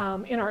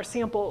in our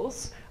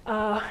samples.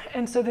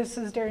 And so this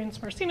is Darian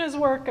Smersina's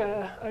work,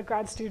 a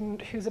grad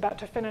student who's about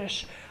to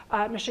finish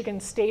at Michigan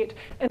State.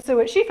 And so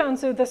what she found,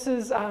 so this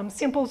is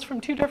samples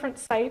from two different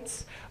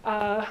sites,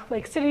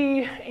 Lake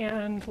City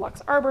and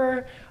Lux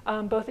Arbor,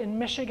 both in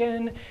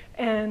Michigan.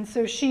 And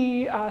so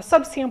she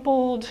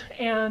subsampled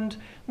and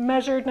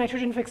measured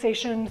nitrogen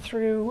fixation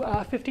through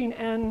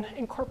 15N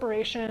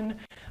incorporation,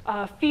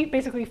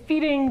 basically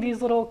feeding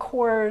these little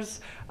cores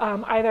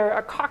either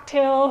a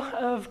cocktail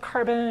of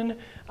carbon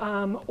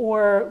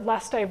or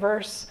less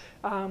diverse,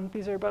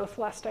 these are both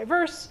less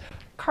diverse,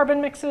 carbon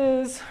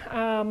mixes,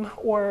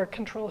 or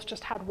controls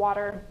just had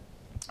water.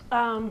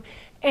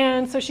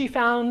 And so she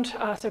found,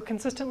 so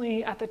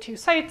consistently at the two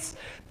sites,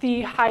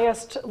 the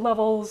highest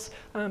levels,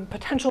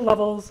 potential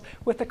levels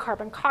with the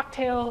carbon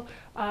cocktail,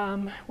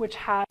 which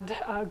had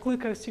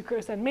glucose,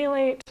 sucrose, and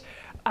malate.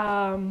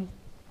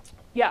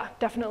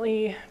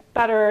 Definitely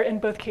better in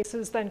both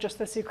cases than just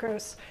the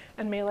sucrose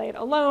and malate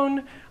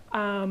alone.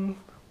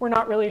 We're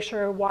not really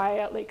sure why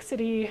at Lake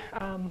City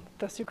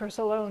the sucrose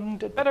alone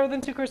did better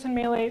than sucrose and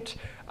malate,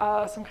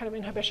 some kind of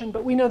inhibition,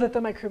 but we know that the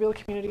microbial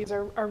communities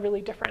are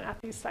really different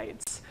at these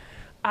sites.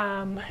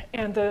 And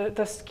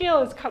the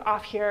scale is cut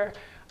off here,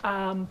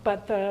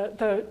 but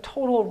the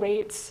total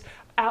rates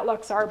at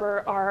Lux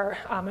Arbor are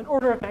an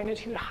order of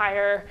magnitude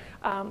higher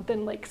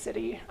than Lake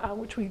City,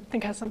 which we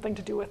think has something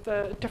to do with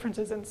the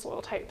differences in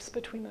soil types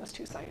between those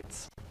two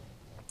sites.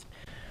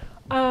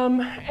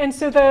 And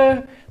so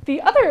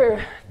the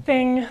other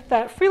thing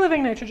that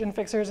free-living nitrogen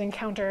fixers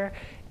encounter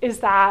is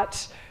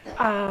that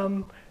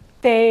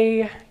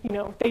they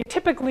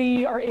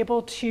typically are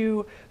able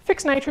to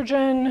fix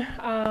nitrogen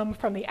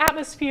from the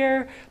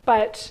atmosphere,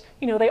 but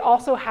they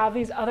also have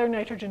these other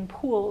nitrogen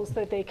pools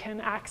that they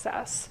can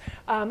access.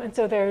 And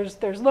so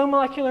there's low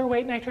molecular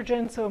weight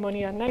nitrogen, so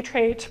ammonia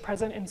nitrate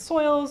present in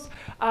soils.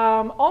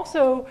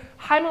 Also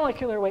high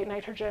molecular weight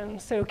nitrogen.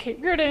 So Kate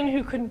Reardon,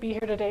 who couldn't be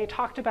here today,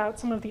 talked about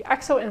some of the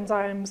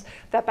exoenzymes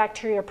that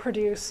bacteria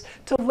produce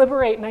to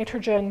liberate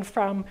nitrogen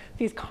from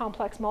these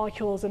complex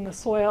molecules in the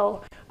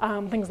soil,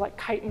 things like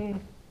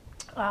chitin,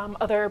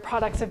 other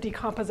products of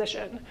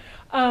decomposition.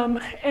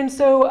 And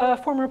so a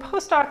former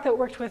postdoc that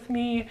worked with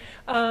me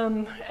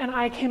and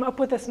I came up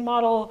with this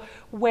model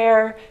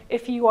where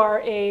if you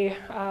are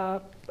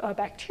a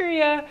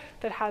bacteria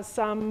that has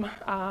some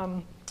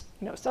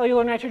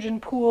cellular nitrogen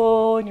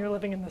pool and you're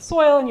living in the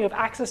soil and you have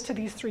access to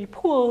these three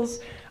pools,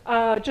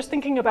 just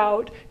thinking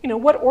about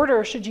what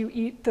order should you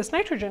eat this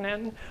nitrogen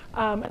in,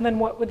 and then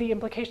what would the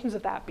implications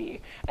of that be?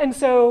 And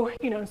so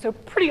so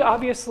pretty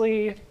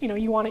obviously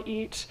you want to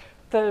eat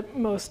the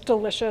most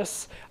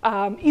delicious,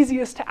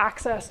 easiest to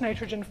access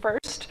nitrogen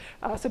first.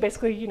 So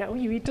basically,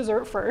 you eat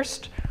dessert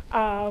first.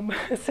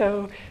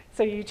 So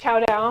you chow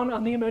down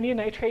on the ammonia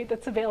nitrate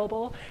that's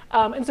available.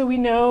 And so we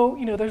know,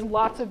 there's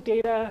lots of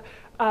data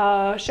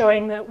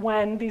showing that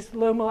when these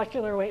low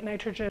molecular weight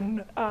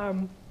nitrogen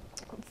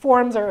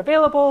forms are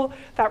available,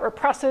 that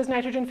represses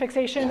nitrogen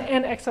fixation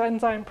and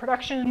exoenzyme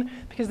production,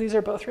 because these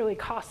are both really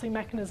costly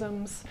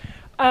mechanisms.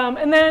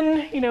 And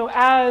then,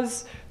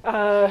 as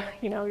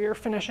you're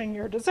finishing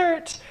your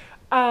dessert,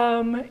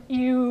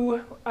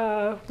 we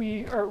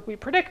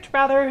predict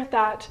rather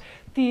that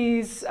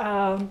these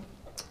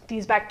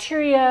these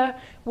bacteria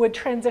would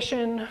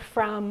transition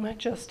from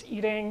just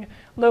eating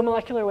low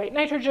molecular weight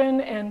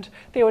nitrogen, and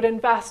they would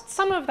invest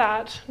some of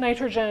that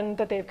nitrogen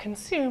that they've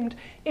consumed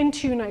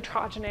into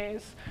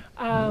nitrogenase,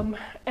 and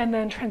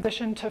then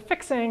transition to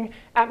fixing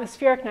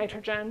atmospheric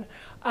nitrogen.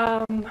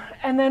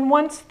 And then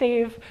once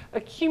they've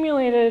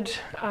accumulated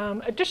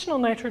additional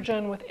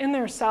nitrogen within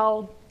their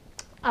cell,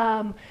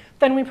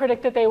 then we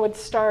predict that they would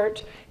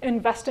start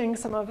investing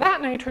some of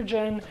that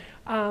nitrogen,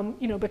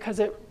 because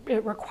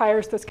it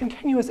requires this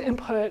continuous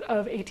input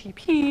of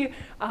ATP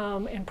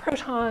and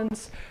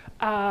protons,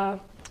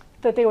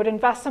 that they would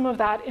invest some of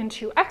that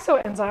into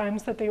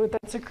exoenzymes that they would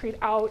then secrete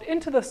out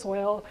into the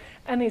soil.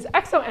 And these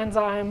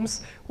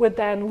exoenzymes would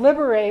then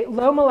liberate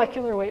low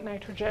molecular weight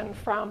nitrogen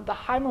from the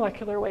high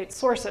molecular weight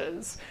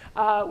sources,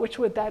 which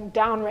would then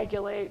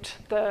downregulate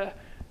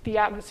the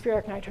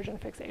atmospheric nitrogen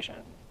fixation.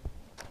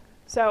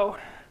 So,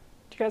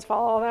 do you guys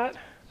follow all that?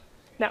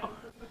 No?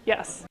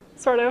 Yes?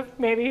 Sort of?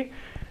 Maybe?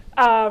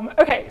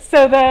 Okay,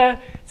 so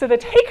the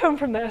take home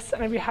from this,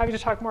 and I'd be happy to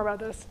talk more about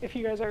this if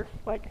you guys are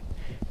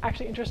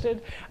actually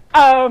interested.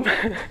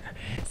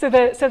 So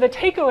the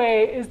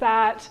takeaway is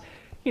that,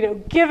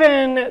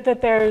 given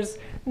that there's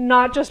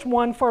not just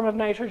one form of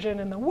nitrogen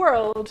in the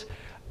world,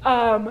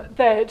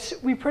 that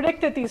we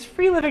predict that these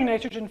free-living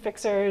nitrogen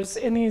fixers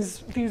in these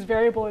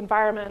variable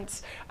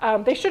environments,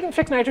 they shouldn't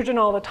fix nitrogen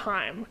all the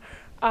time.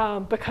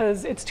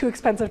 Because it's too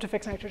expensive to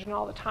fix nitrogen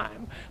all the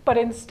time. But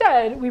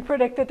instead, we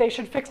predict that they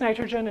should fix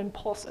nitrogen in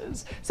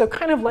pulses. So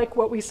kind of like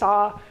what we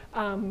saw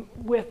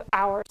with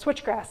our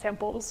switchgrass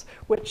samples,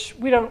 which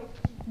we don't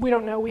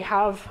know. We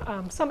have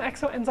some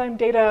exoenzyme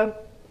data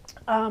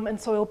and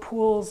soil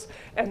pools,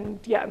 and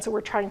so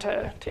we're trying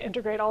to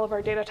integrate all of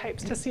our data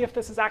types to see if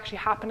this is actually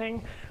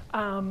happening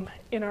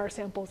in our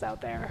samples out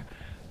there.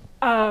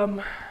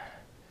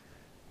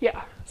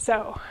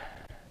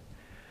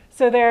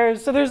 So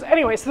there's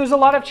a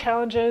lot of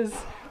challenges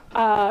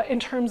in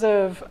terms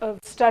of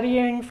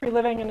studying free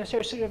living and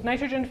associative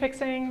nitrogen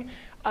fixing.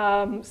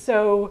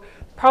 So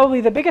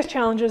probably the biggest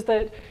challenge is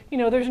that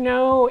there's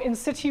no in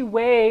situ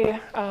way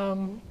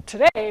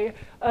today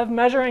of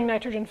measuring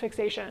nitrogen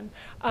fixation.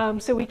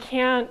 So we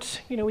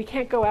can't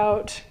go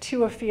out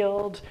to a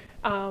field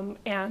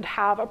and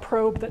have a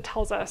probe that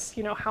tells us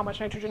how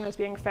much nitrogen is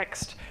being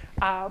fixed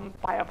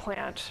by a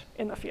plant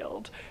in the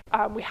field.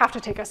 We have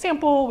to take a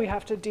sample, we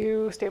have to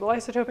do stable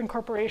isotope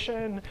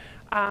incorporation.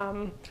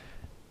 So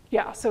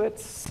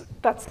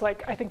that's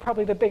I think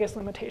probably the biggest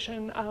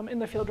limitation in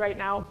the field right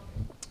now.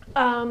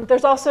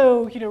 There's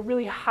also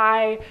really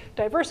high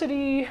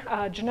diversity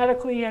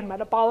genetically and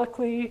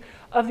metabolically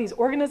of these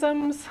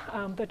organisms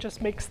that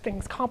just makes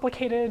things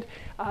complicated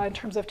in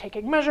terms of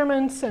taking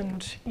measurements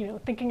and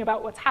thinking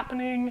about what's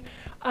happening.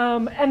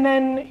 And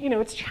then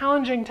it's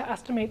challenging to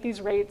estimate these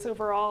rates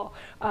overall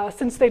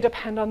since they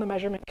depend on the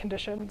measurement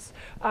conditions.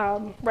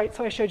 Right,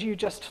 so I showed you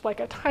just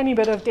a tiny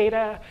bit of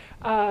data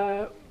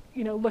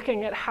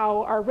looking at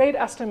how our rate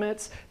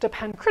estimates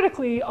depend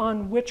critically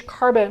on which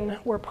carbon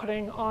we're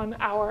putting on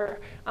our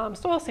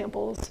soil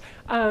samples.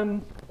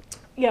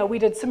 We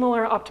did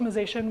similar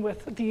optimization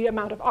with the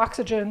amount of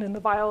oxygen in the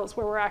vials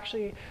where we're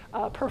actually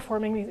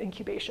performing these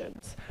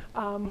incubations.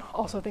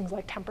 Also things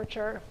like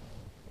temperature,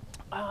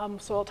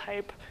 soil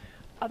type,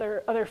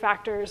 other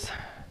factors.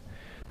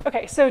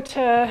 Okay, so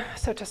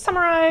to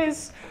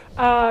summarize,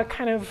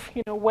 kind of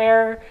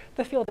where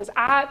the field is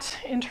at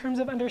in terms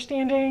of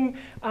understanding.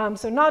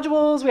 So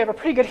nodules, we have a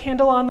pretty good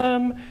handle on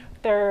them.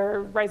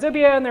 They're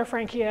rhizobia and they're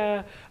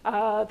frankia.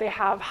 They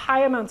have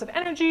high amounts of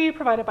energy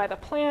provided by the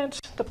plant.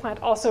 The plant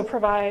also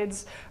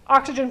provides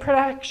oxygen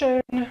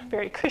production,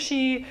 very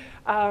cushy.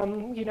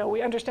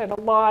 We understand a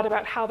lot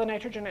about how the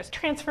nitrogen is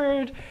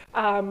transferred.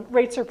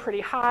 Rates are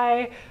pretty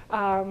high.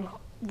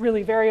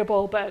 Really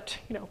variable, but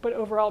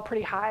overall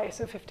pretty high,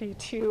 so 50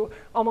 to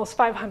almost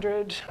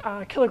 500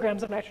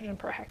 kilograms of nitrogen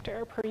per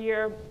hectare per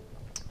year.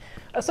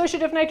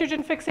 Associative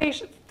nitrogen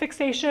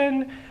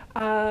fixation,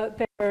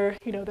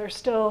 they're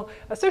still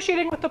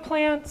associating with the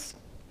plants,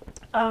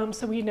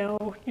 so we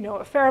know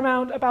a fair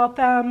amount about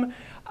them.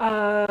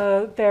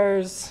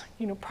 There's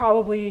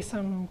probably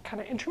some kind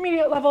of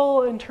intermediate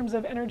level in terms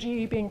of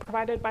energy being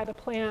provided by the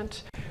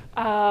plant.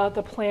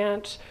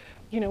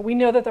 We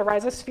know that the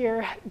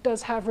rhizosphere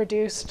does have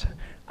reduced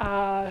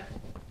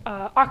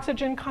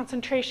oxygen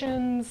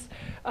concentrations,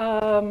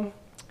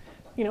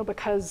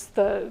 because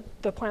the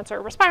plants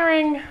are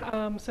respiring,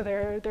 so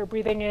they're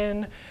breathing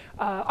in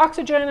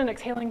oxygen and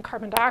exhaling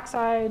carbon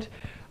dioxide.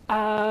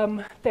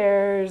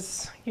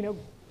 There's good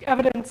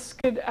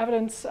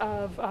evidence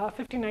of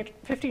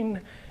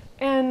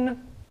 15N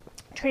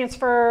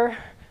transfer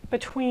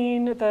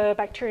between the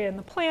bacteria and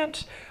the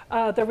plant.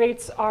 The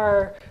rates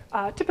are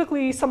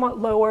typically somewhat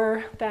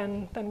lower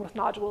than with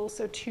nodules,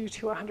 so 2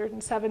 to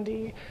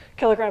 170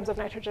 kilograms of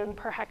nitrogen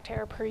per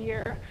hectare per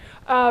year.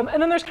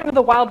 And then there's kind of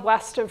the wild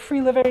west of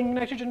free-living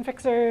nitrogen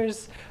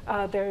fixers.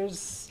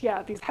 There's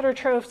these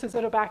heterotrophs,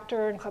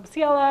 Azotobacter and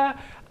Klebsiella.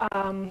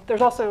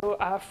 There's also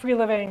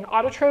free-living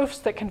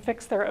autotrophs that can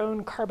fix their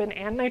own carbon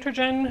and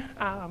nitrogen.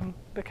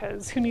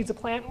 because who needs a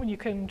plant when you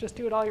can just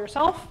do it all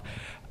yourself?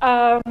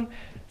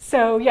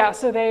 So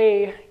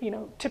they,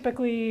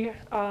 typically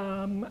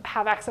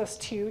have access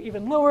to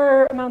even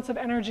lower amounts of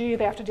energy.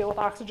 They have to deal with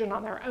oxygen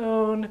on their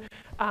own.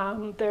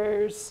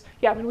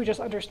 We just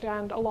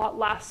understand a lot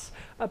less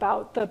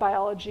about the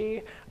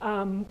biology.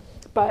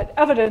 But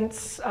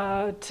evidence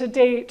to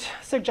date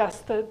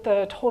suggests that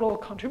the total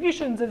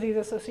contributions of these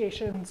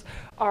associations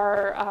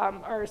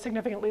are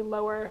significantly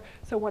lower.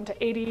 So 1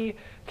 to 80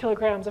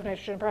 kilograms of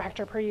nitrogen per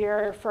hectare per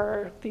year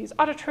for these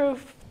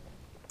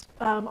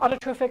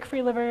autotrophic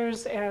free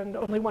livers, and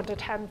only 1 to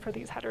 10 for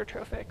these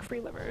heterotrophic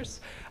free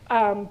livers.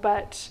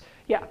 But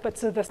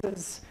so this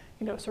is,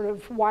 sort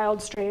of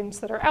wild strains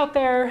that are out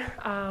there,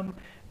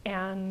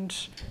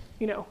 and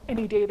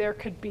any day there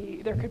could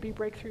be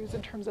breakthroughs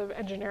in terms of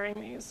engineering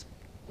these.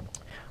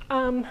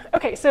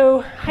 Okay,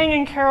 so Hein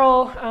and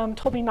Carol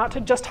told me not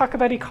to just talk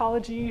about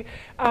ecology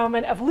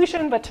and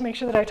evolution, but to make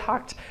sure that I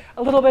talked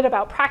a little bit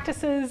about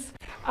practices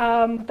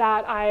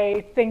that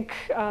I think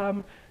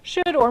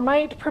should or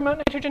might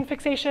promote nitrogen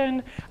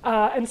fixation,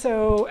 and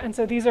so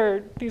these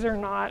are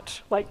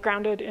not like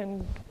grounded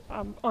in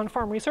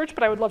on-farm research,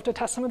 but I would love to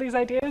test some of these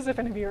ideas if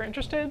any of you are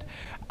interested.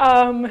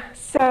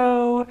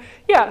 So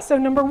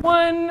number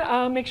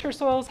one, make sure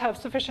soils have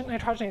sufficient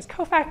nitrogenase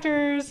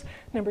cofactors.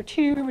 Number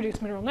two,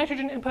 reduce mineral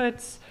nitrogen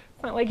inputs,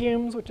 plant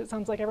legumes, which it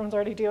sounds like everyone's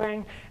already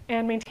doing,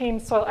 and maintain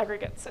soil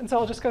aggregates. And so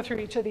I'll just go through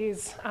each of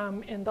these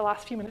in the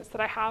last few minutes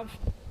that I have.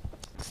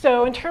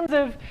 So in terms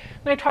of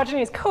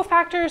nitrogenase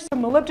cofactors, so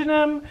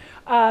molybdenum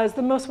is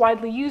the most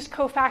widely used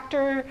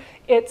cofactor.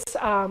 It's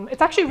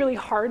actually really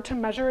hard to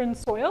measure in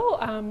soil.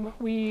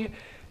 We're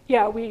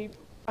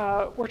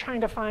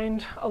trying to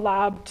find a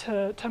lab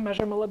to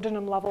measure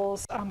molybdenum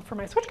levels for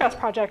my switchgrass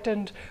project,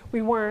 and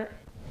we were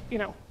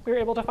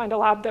able to find a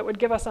lab that would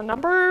give us a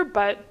number,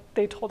 but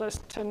they told us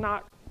to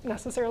not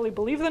necessarily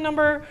believe the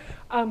number,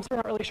 so we're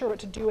not really sure what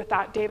to do with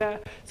that data.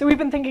 So we've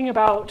been thinking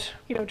about,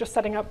 just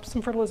setting up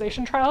some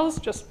fertilization trials,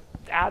 just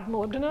add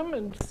molybdenum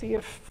and see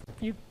if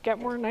you get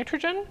more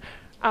nitrogen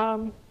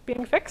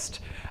being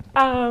fixed.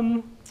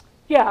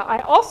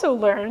 I also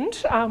learned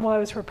while I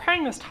was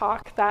preparing this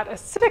talk that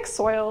acidic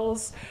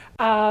soils,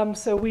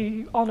 so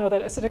we all know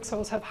that acidic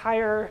soils have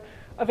higher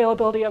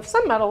availability of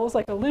some metals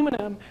like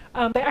aluminum.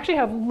 They actually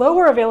have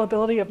lower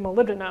availability of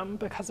molybdenum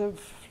because of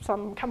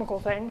some chemical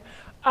thing.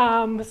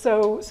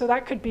 So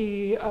that could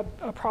be a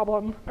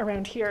problem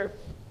around here.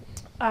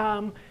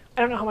 I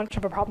don't know how much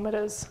of a problem it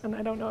is, and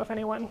I don't know if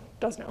anyone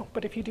does know,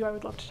 but if you do, I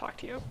would love to talk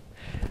to you.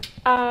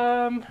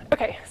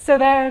 Okay, so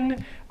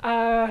then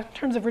in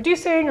terms of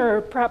reducing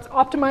or perhaps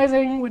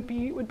optimizing would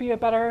be a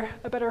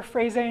better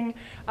phrasing.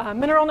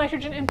 Mineral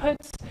nitrogen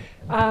inputs.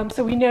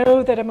 So we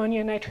know that ammonia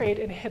and nitrate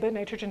inhibit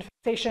nitrogen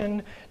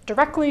fixation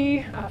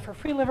directly for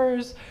free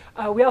livers.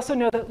 We also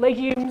know that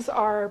legumes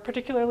are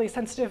particularly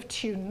sensitive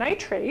to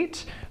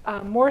nitrate,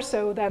 more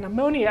so than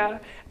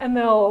ammonia, and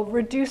they'll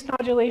reduce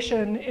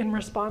nodulation in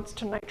response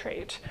to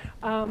nitrate,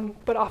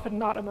 but often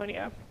not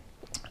ammonia.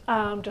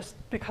 Just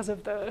because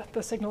of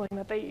the signaling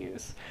that they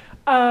use.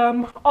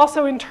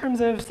 Also, in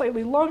terms of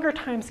slightly longer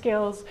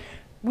timescales,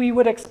 we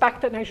would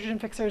expect that nitrogen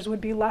fixers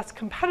would be less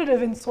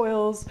competitive in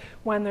soils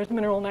when there's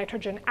mineral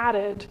nitrogen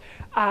added,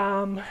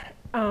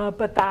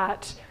 but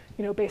that,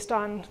 based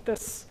on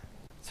this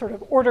sort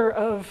of order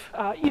of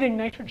eating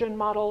nitrogen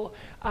model,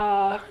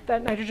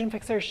 that nitrogen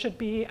fixers should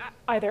be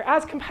either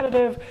as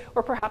competitive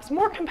or perhaps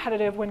more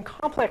competitive when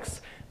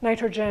complex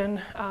nitrogen,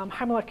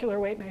 high molecular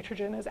weight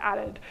nitrogen is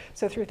added,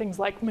 so through things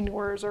like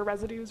manures or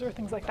residues or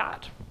things like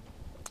that.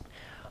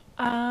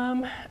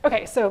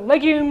 Okay, so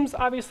legumes,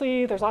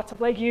 obviously, there's lots of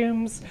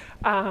legumes.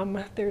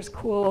 There's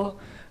cool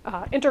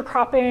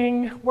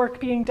intercropping work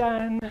being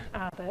done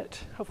that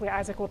hopefully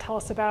Isaac will tell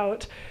us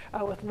about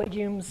with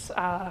legumes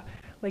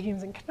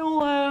and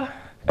canola.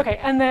 Okay,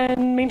 and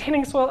then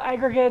maintaining soil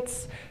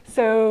aggregates.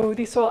 So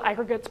these soil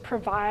aggregates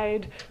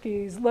provide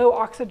these low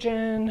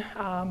oxygen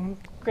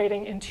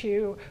grading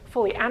into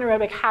fully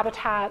anaerobic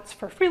habitats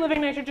for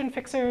free-living nitrogen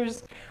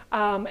fixers.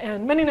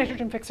 And many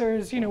nitrogen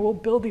fixers, will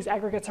build these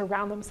aggregates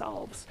around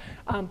themselves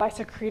by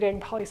secreting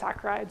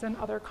polysaccharides and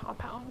other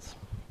compounds.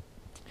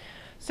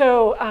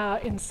 So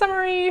in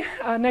summary,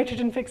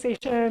 nitrogen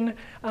fixation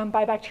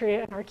by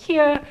bacteria and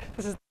archaea.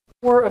 This is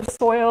core of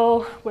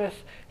soil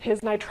with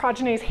his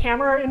nitrogenase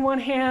hammer in one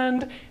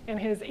hand and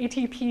his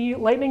ATP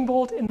lightning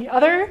bolt in the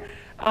other,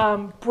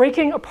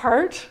 breaking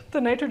apart the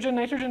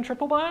nitrogen-nitrogen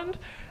triple bond.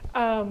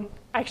 I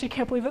actually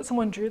can't believe that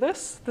someone drew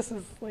this. This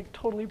is like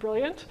totally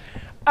brilliant.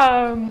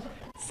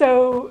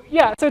 So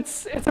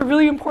it's a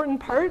really important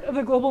part of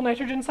the global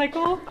nitrogen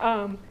cycle.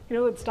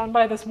 It's done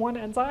by this one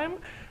enzyme.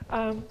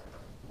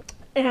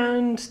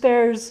 And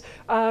there's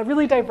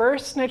really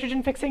diverse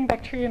nitrogen-fixing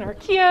bacteria and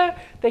archaea.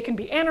 They can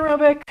be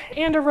anaerobic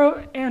and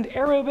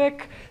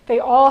aerobic. They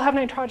all have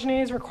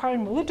nitrogenase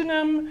requiring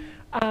molybdenum.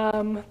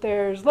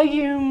 There's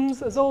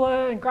legumes,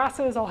 azolla, and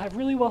grasses all have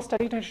really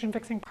well-studied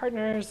nitrogen-fixing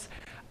partners.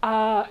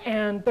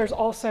 And there's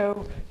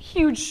also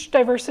huge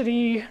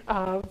diversity,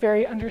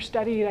 very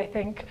understudied, I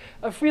think,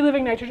 of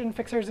free-living nitrogen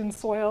fixers in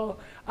soil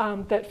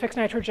that fix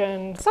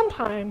nitrogen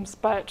sometimes,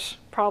 but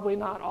probably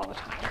not all the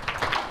time.